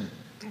return.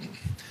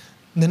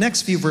 The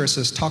next few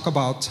verses talk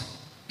about,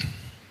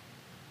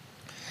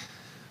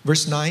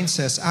 verse 9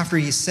 says, after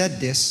He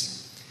said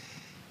this,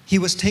 He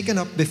was taken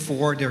up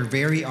before their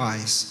very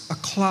eyes. A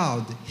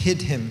cloud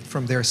hid Him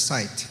from their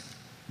sight.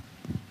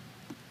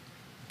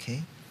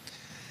 Okay?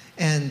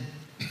 And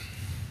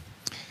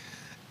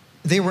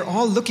they were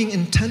all looking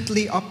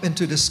intently up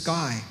into the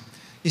sky.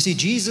 You see,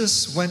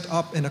 Jesus went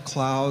up in a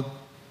cloud,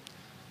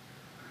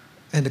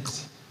 and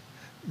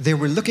they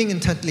were looking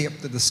intently up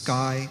to the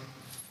sky.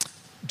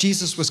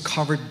 Jesus was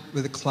covered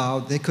with a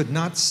cloud. They could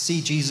not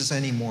see Jesus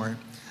anymore.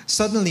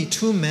 Suddenly,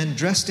 two men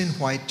dressed in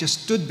white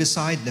just stood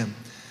beside them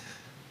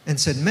and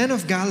said, "Men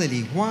of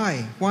Galilee,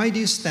 why? Why do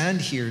you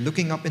stand here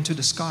looking up into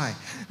the sky?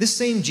 This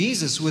same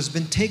Jesus who has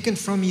been taken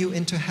from you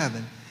into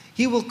heaven,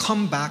 He will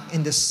come back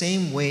in the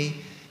same way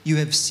you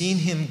have seen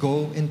Him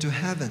go into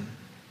heaven."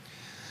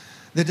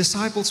 The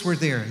disciples were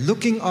there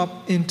looking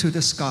up into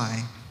the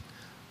sky.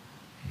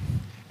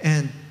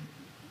 And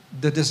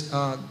the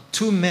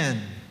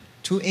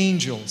two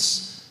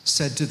angels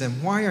said to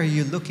them, "Why are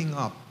you looking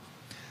up?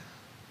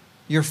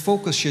 Your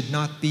focus should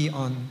not be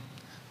on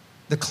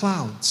the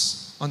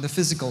clouds, on the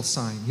physical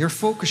sign. Your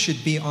focus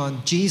should be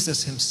on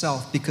Jesus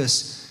Himself,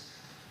 because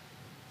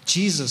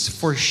Jesus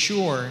for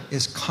sure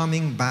is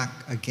coming back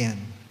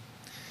again."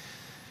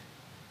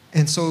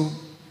 And so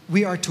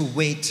we are to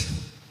wait.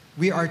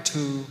 We are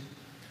to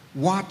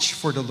watch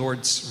for the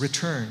Lord's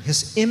return,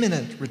 His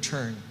imminent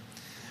return.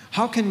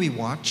 How can we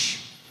watch?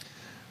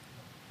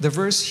 The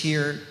verse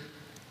here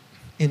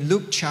in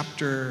Luke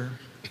chapter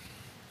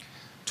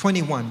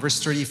 21, verse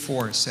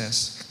 34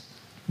 says,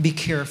 "Be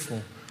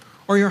careful,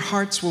 or your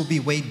hearts will be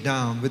weighed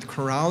down with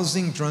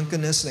carousing,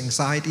 drunkenness, and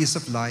anxieties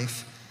of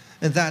life,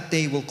 and that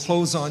day will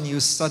close on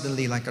you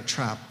suddenly like a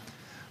trap.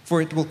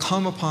 For it will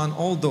come upon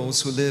all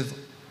those who live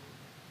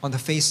on the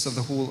face of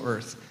the whole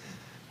earth.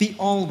 Be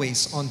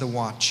always on the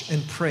watch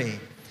and pray,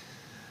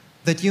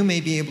 that you may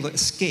be able to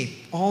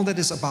escape all that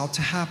is about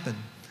to happen,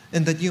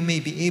 and that you may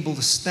be able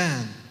to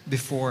stand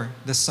before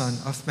the Son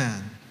of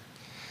Man."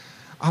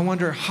 I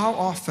wonder, how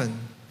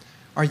often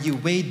are you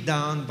weighed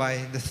down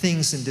by the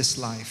things in this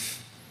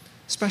life,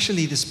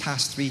 especially this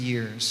past 3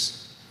 years?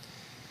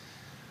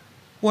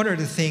 What are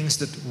the things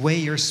that weigh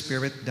your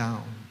spirit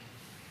down?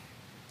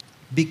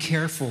 Be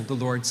careful, the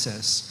Lord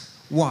says.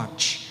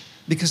 Watch,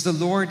 because the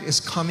Lord is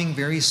coming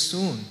very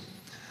soon.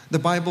 The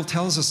Bible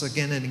tells us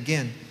again and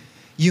again,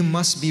 you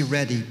must be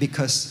ready,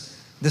 because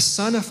the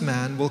Son of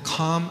Man will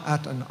come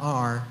at an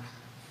hour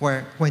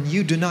when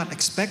you do not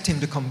expect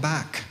Him to come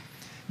back.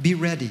 Be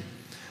ready.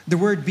 The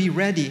word "be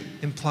ready"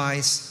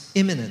 implies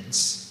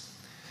imminence.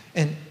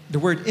 And the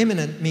word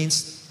imminent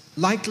means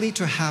likely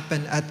to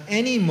happen at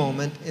any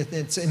moment.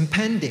 It's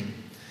impending.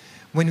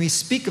 When we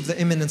speak of the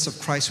imminence of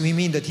Christ, we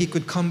mean that He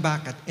could come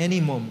back at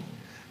any moment.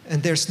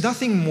 And there's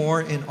nothing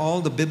more in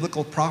all the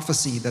biblical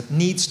prophecy that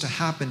needs to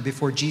happen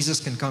before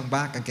Jesus can come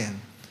back again.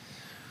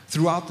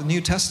 Throughout the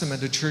New Testament,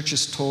 the church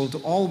is told to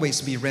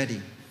always be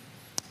ready.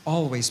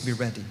 Always be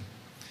ready.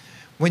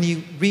 When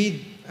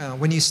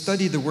you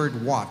study the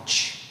word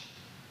watch,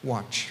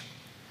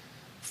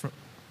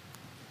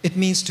 it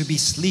means to be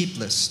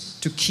sleepless,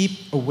 to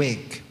keep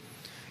awake.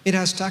 It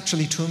has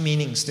actually two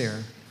meanings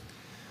there.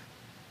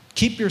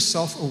 Keep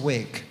yourself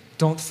awake,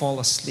 don't fall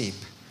asleep,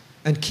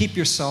 and keep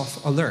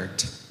yourself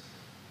alert.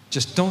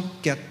 Just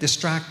don't get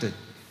distracted.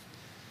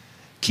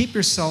 Keep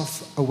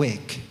yourself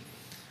awake.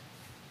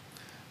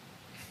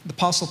 The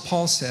Apostle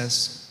Paul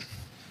says,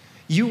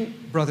 you,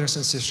 brothers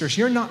and sisters,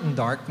 you're not in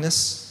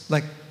darkness,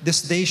 like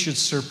this day should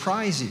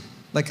surprise you,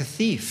 like a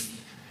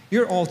thief.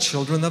 You're all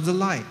children of the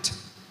light,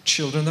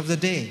 children of the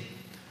day.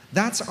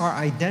 That's our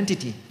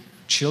identity.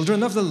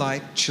 Children of the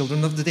light,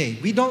 children of the day.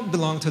 We don't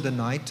belong to the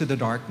night, to the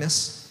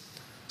darkness.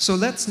 So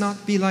let's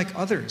not be like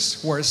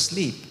others who are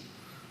asleep.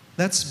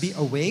 Let's be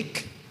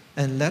awake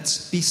and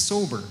let's be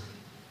sober.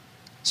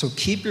 So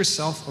keep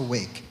yourself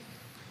awake.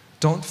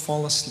 Don't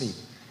fall asleep.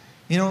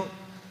 You know,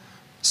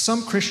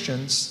 some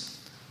Christians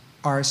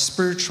are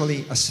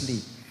spiritually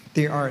asleep.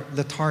 They are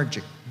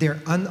lethargic.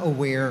 They're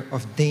unaware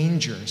of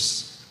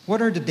dangers.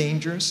 What are the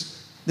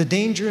dangers? The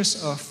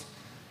dangers of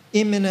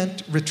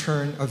imminent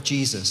return of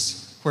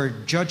Jesus, where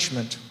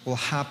judgment will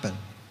happen,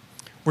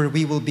 where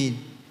we will be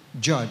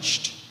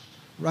judged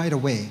right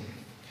away.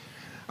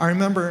 I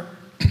remember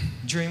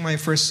during my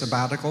first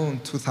sabbatical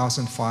in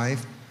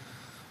 2005,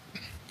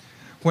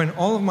 when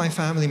all of my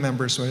family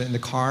members were in the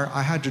car,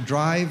 I had to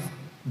drive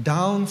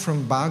down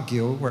from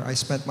Baguio, where I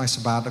spent my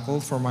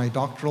sabbatical, for my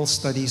doctoral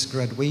studies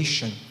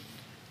graduation,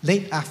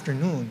 late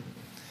afternoon.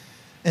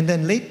 And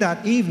then late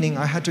that evening,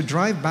 I had to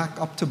drive back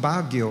up to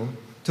Baguio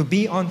to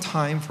be on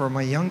time for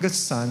my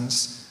youngest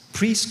son's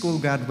preschool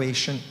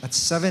graduation at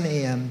 7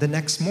 a.m. the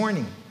next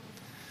morning.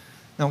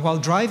 Now, while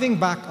driving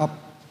back up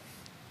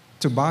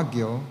to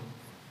Baguio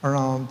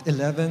around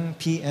 11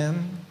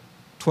 p.m.,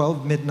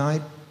 12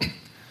 midnight,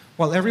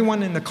 while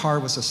everyone in the car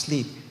was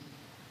asleep,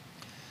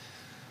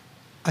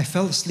 I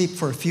fell asleep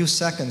for a few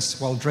seconds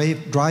while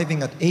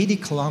driving at 80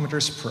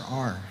 kilometers per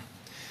hour.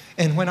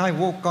 And when I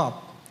woke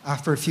up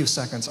after a few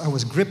seconds, I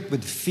was gripped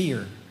with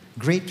fear,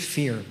 great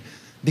fear,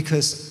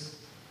 because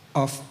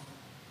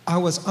I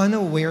was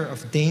unaware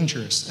of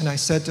dangers. And I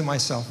said to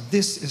myself,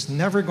 this is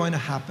never going to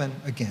happen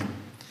again.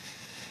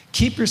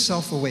 Keep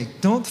yourself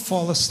awake. Don't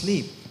fall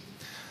asleep.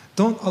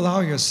 Don't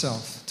allow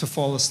yourself to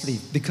fall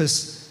asleep,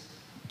 because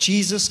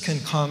Jesus can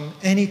come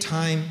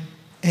anytime,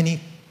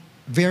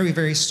 very,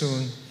 very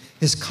soon.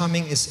 His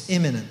coming is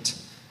imminent,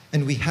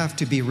 and we have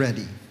to be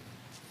ready.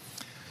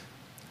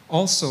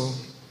 Also,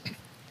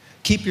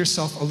 keep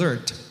yourself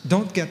alert.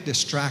 Don't get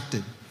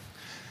distracted.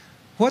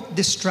 What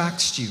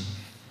distracts you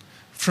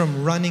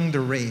from running the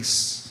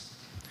race,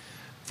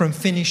 from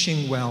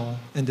finishing well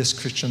in this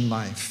Christian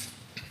life?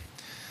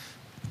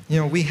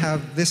 We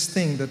have this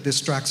thing that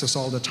distracts us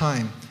all the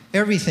time.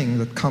 Everything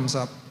that comes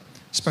up,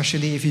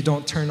 especially if you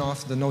don't turn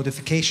off the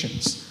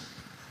notifications.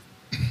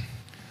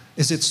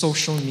 Is it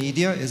social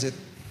media? Is it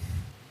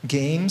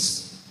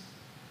games?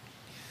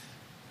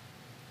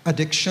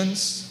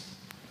 Addictions?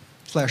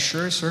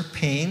 Pleasures or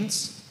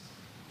pains?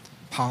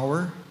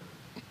 Power?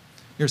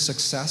 Your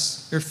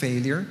success? Your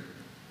failure?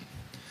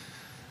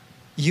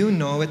 You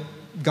know it.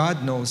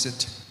 God knows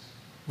it.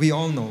 We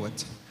all know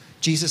it.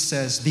 Jesus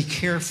says, be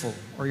careful,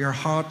 or your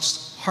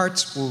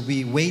hearts will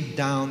be weighed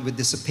down with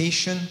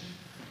dissipation,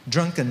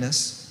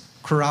 drunkenness,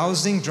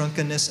 carousing,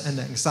 drunkenness, and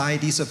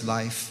anxieties of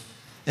life,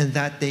 and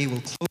that day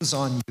will close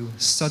on you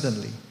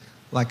suddenly,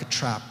 like a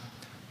trap.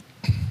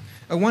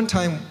 At one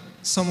time,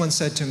 someone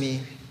said to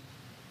me,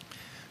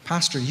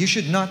 Pastor, you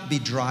should not be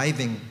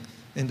driving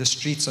in the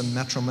streets of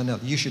Metro Manila.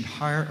 You should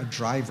hire a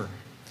driver.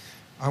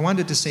 I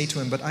wanted to say to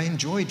him, but I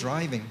enjoy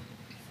driving.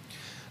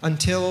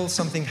 Until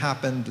something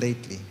happened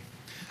lately.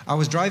 I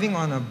was driving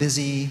on a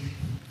busy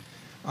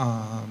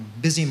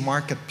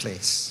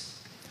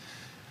marketplace.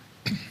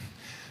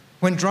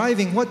 When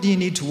driving, what do you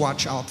need to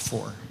watch out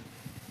for?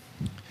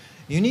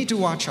 You need to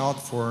watch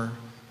out for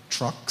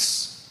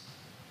trucks,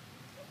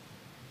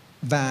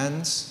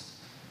 vans,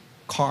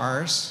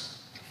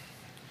 cars.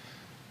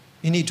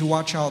 You need to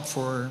watch out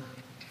for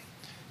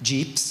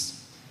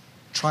jeeps,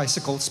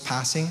 tricycles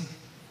passing,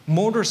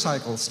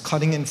 motorcycles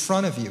cutting in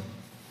front of you,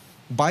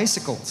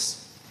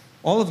 bicycles,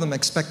 all of them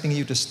expecting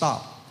you to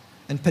stop,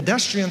 and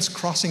pedestrians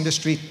crossing the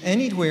street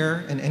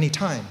anywhere and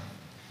anytime.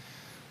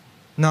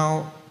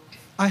 Now,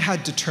 I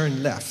had to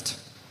turn left,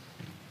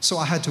 so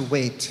I had to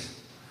wait.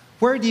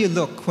 Where do you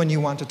look when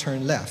you want to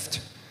turn left?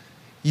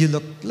 You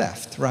look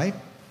left, right?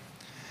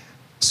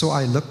 So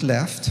I looked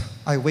left.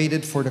 I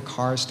waited for the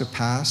cars to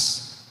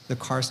pass, the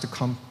cars to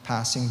come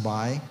passing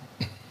by.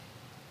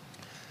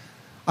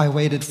 I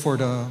waited for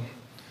the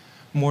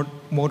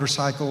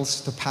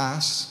motorcycles to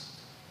pass,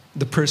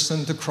 the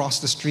person to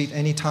cross the street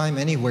anytime,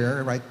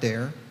 anywhere, right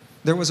there.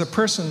 There was a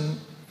person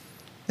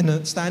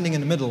standing in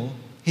the middle.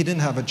 He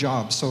didn't have a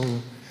job, so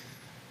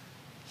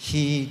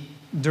he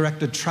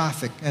directed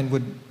traffic and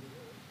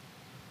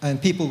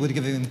people would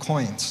give him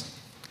coins.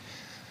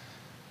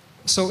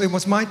 So it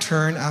was my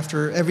turn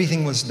after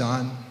everything was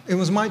done. It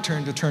was my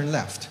turn to turn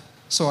left.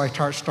 So I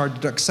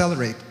started to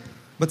accelerate.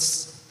 But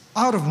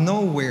out of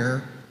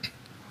nowhere,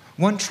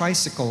 one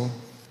tricycle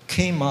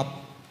came up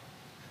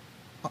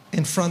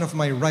in front of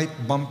my right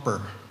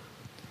bumper,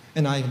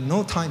 and I had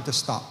no time to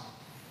stop.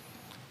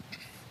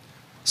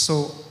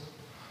 So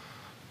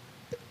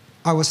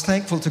I was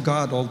thankful to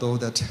God, although,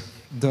 that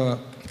the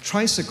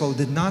tricycle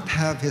did not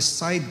have his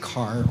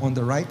sidecar on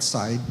the right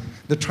side.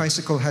 The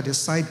tricycle had his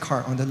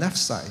sidecar on the left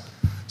side.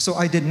 So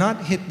I did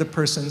not hit the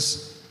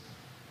person's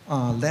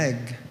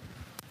leg.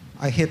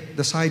 I hit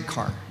the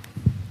sidecar.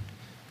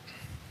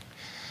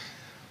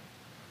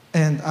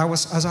 And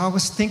as I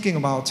was thinking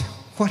about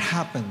what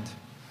happened,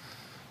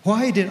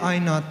 why did I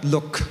not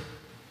look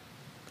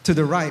to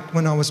the right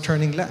when I was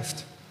turning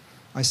left?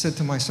 I said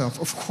to myself,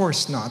 of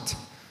course not.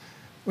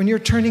 When you're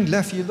turning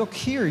left, you look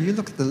here, you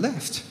look at the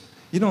left.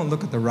 You don't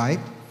look at the right.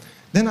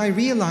 Then I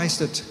realized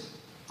that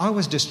I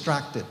was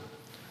distracted.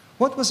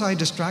 What was I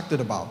distracted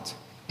about?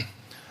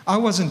 I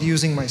wasn't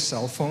using my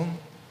cell phone.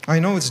 I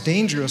know it's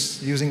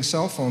dangerous using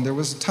cell phone. There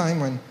was a time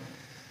when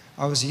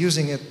I was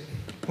using it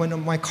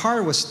when my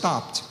car was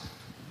stopped,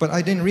 but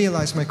I didn't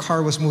realize my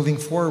car was moving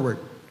forward.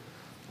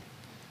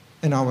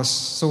 And I was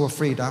so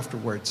afraid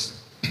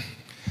afterwards.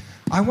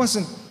 I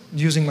wasn't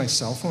using my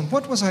cell phone.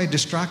 What was I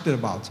distracted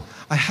about?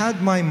 I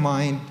had my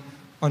mind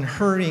on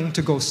hurrying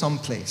to go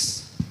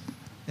someplace.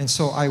 And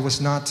so I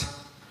was not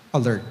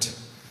alert.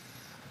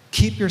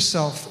 Keep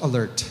yourself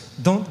alert.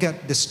 Don't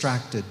get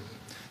distracted,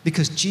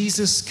 because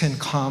Jesus can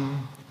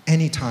come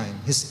anytime,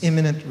 his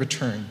imminent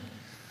return.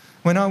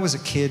 When I was a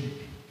kid,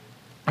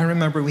 I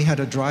remember we had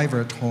a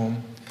driver at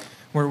home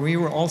where we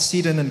were all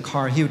seated in the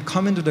car. He would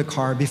come into the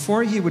car.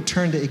 Before he would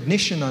turn the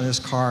ignition on his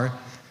car,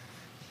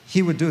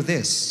 he would do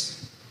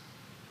this.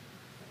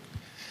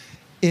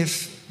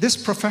 If this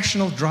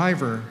professional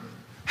driver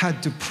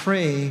had to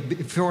pray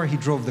before he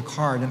drove the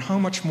car, then how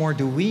much more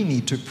do we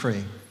need to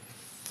pray?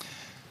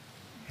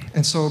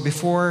 And so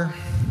before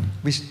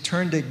we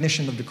turn the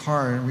ignition of the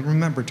car, we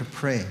remember to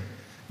pray.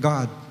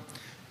 God,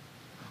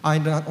 I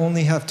not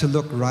only have to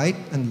look right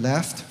and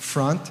left,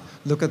 front,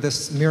 look at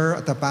this mirror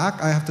at the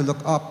back, I have to look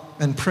up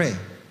and pray.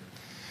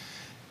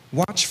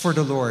 Watch for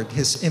the Lord,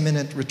 his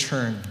imminent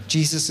return.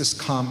 Jesus is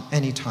come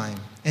anytime,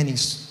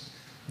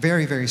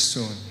 very, very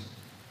soon.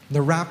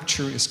 The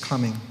rapture is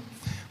coming.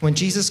 When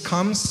Jesus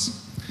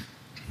comes,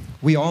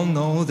 we all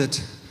know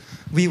that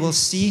we will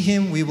see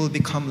him, we will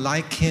become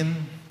like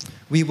him,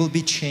 we will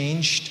be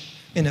changed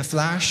in a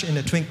flash, in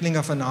a twinkling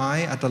of an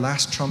eye at the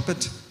last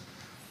trumpet.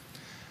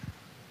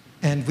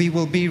 And we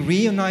will be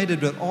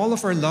reunited with all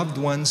of our loved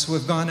ones who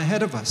have gone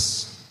ahead of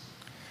us.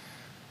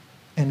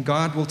 And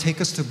God will take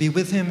us to be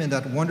with him in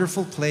that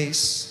wonderful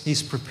place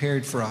he's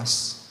prepared for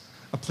us.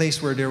 A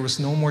place where there was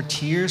no more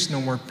tears, no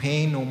more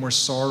pain, no more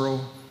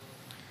sorrow.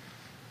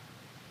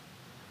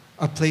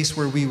 A place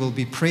where we will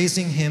be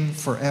praising him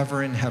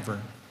forever and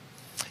ever.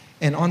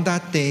 And on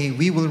that day,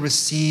 we will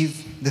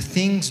receive the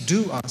things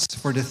due us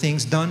for the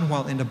things done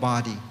while in the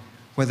body,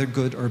 whether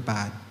good or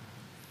bad.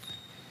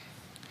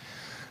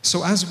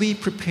 So as we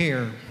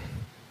prepare,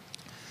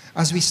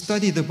 as we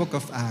study the book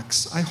of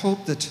Acts, I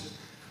hope that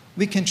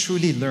we can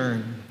truly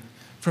learn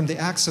from the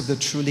acts of the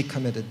truly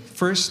committed.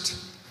 First,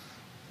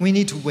 we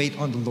need to wait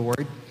on the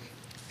Lord,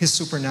 his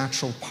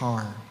supernatural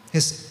power.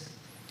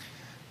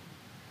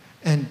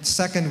 And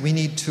second, we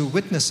need to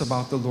witness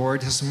about the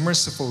Lord, his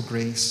merciful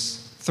grace.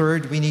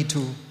 Third, we need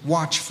to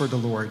watch for the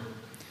Lord,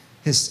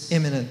 his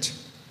imminent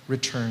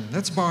return.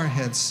 Let's bow our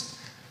heads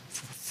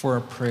for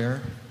a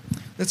prayer.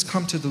 Let's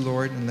come to the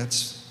Lord and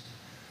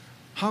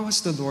how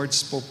has the Lord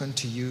spoken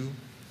to you?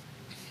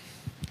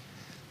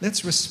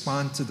 Let's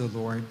respond to the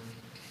Lord.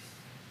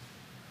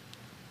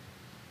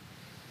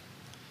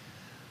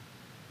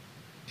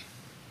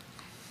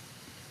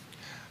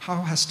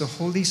 How has the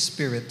Holy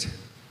Spirit,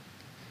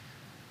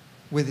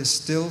 with his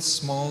still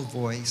small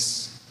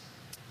voice,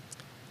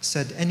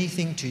 said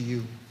anything to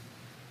you?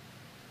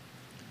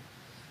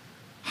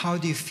 How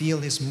do you feel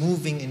his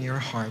moving in your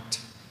heart,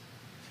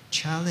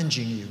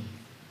 challenging you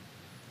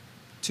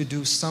to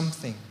do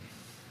something,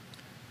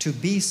 to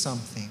be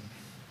something?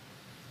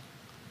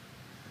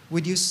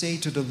 Would you say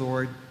to the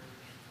Lord,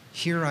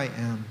 here I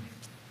am.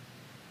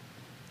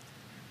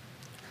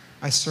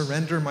 I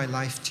surrender my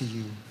life to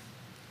you.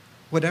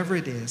 Whatever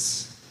it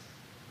is,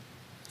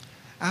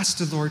 ask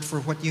the Lord for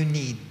what you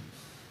need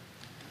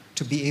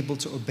to be able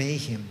to obey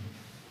him.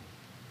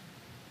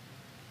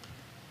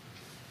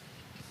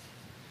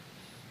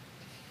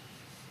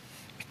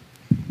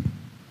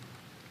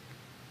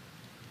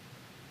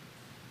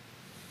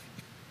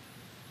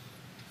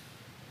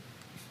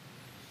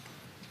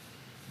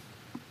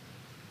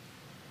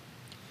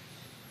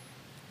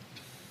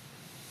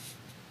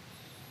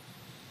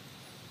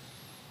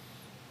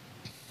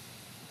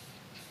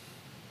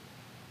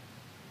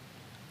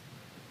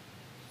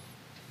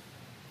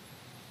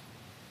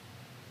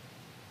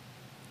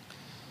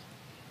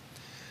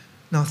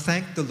 Now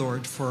thank the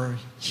Lord for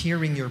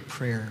hearing your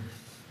prayer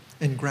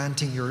and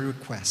granting your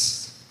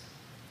requests.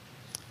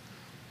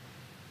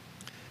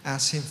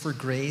 Ask him for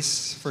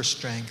grace, for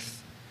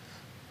strength,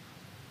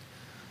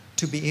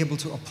 to be able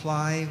to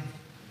apply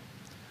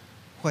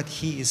what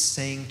he is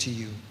saying to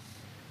you.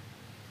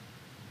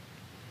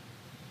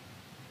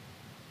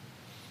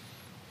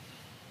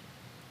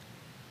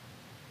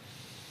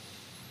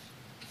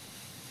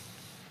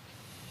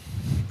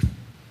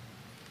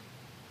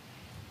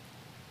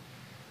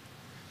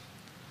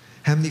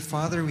 Heavenly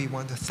Father, we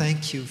want to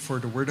thank you for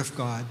the Word of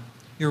God.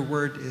 Your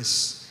Word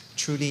is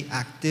truly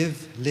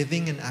active,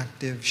 living and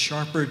active,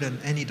 sharper than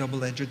any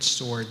double-edged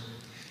sword.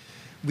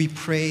 We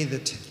pray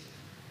that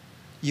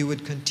you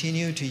would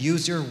continue to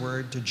use your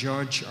Word to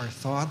judge our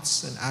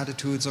thoughts and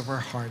attitudes of our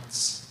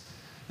hearts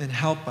and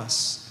help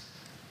us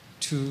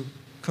to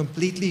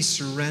completely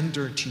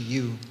surrender to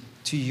you,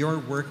 to your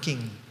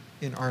working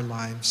in our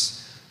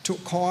lives, to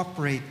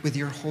cooperate with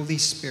your Holy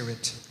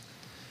Spirit,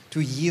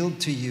 to yield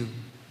to you.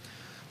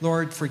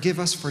 Lord, forgive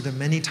us for the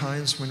many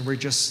times when we're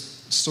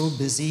just so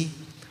busy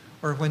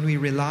or when we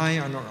rely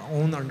on our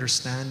own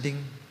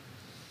understanding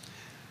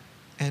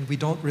and we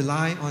don't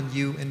rely on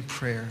you in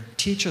prayer.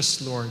 Teach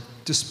us, Lord,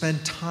 to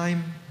spend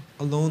time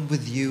alone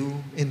with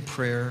you in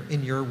prayer,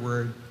 in your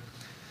word,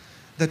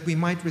 that we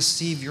might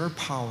receive your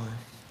power,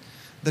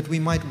 that we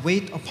might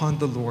wait upon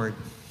the Lord,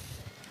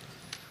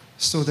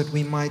 so that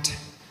we might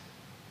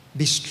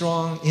be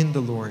strong in the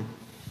Lord.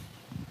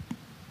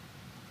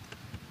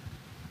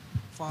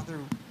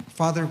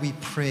 Father, we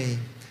pray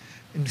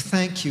and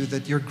thank you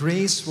that your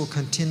grace will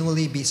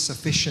continually be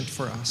sufficient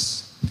for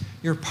us.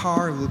 Your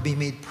power will be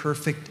made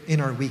perfect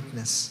in our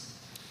weakness.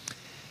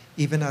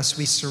 Even as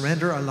we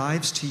surrender our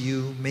lives to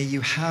you, may you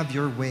have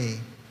your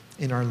way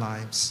in our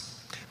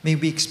lives. May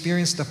we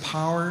experience the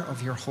power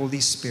of your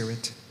Holy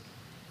Spirit.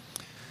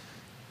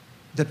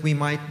 that we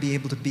might be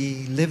able to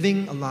be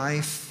living a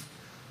life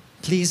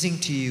pleasing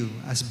to you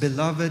as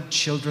beloved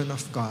children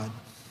of God,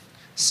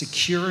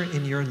 secure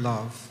in your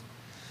love,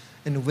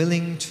 and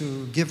willing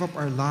to give up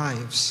our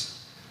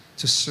lives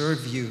to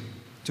serve you,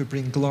 to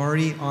bring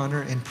glory,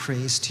 honor, and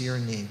praise to your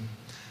name.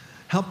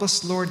 Help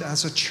us, Lord,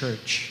 as a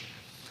church,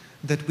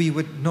 that we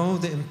would know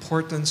the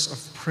importance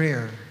of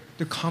prayer,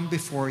 to come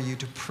before you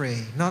to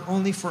pray, not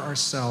only for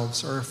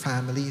ourselves or our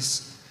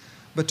families,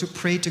 but to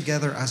pray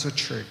together as a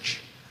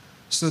church,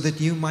 so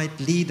that you might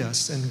lead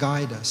us and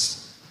guide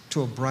us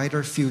to a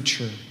brighter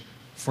future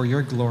for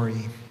your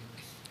glory.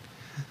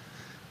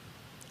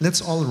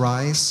 Let's all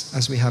rise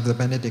as we have the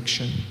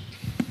benediction.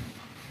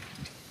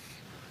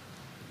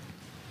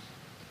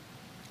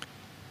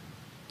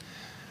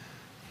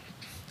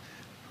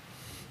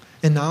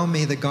 And now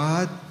may the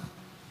God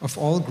of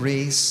all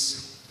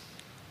grace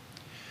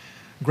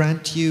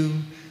grant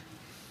you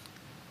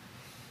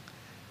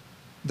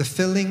the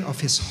filling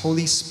of his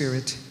Holy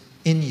Spirit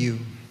in you,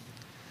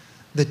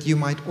 that you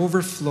might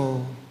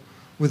overflow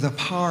with the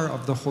power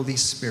of the Holy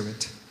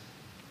Spirit.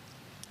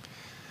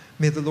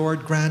 May the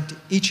Lord grant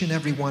each and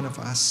every one of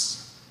us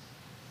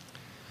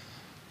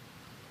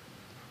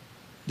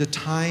the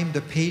time,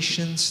 the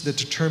patience, the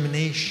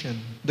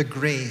determination, the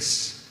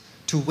grace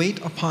to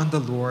wait upon the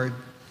Lord,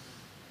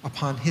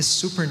 upon his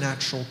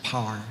supernatural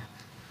power,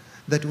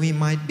 that we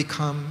might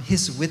become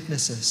his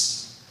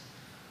witnesses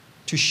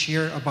to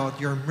share about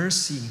your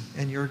mercy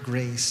and your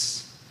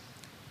grace,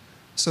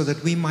 so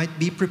that we might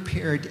be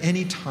prepared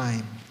any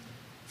time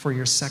for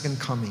your second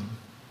coming.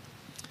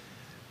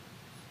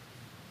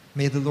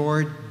 May the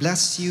Lord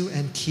bless you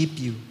and keep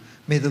you.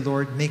 May the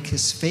Lord make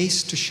his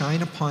face to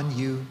shine upon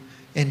you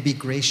and be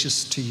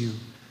gracious to you.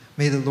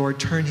 May the Lord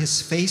turn his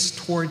face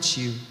towards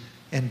you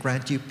and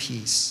grant you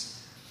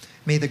peace.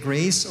 May the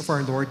grace of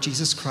our Lord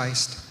Jesus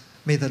Christ,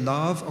 may the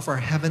love of our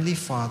Heavenly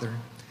Father,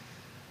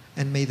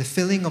 and may the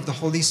filling of the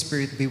Holy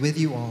Spirit be with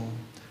you all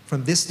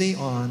from this day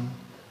on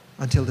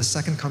until the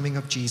second coming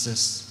of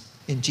Jesus.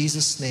 In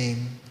Jesus'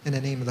 name, in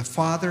the name of the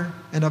Father,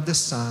 and of the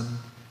Son,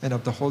 and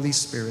of the Holy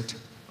Spirit.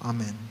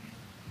 Amen.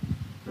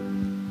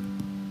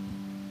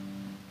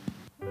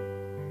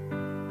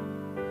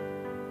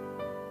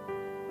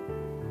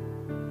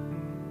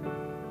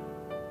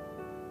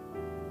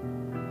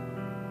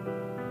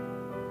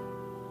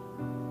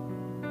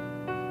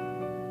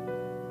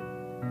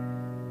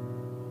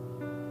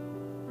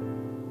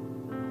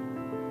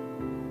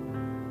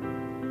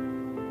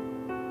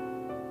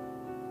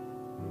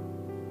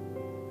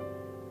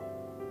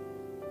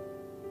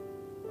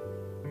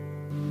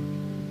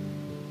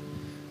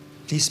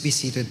 Please be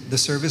seated. The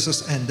service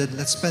has ended.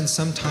 Let's spend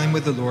some time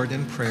with the Lord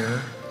in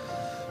prayer.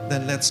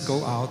 Then let's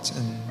go out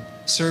and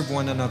serve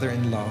one another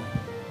in love.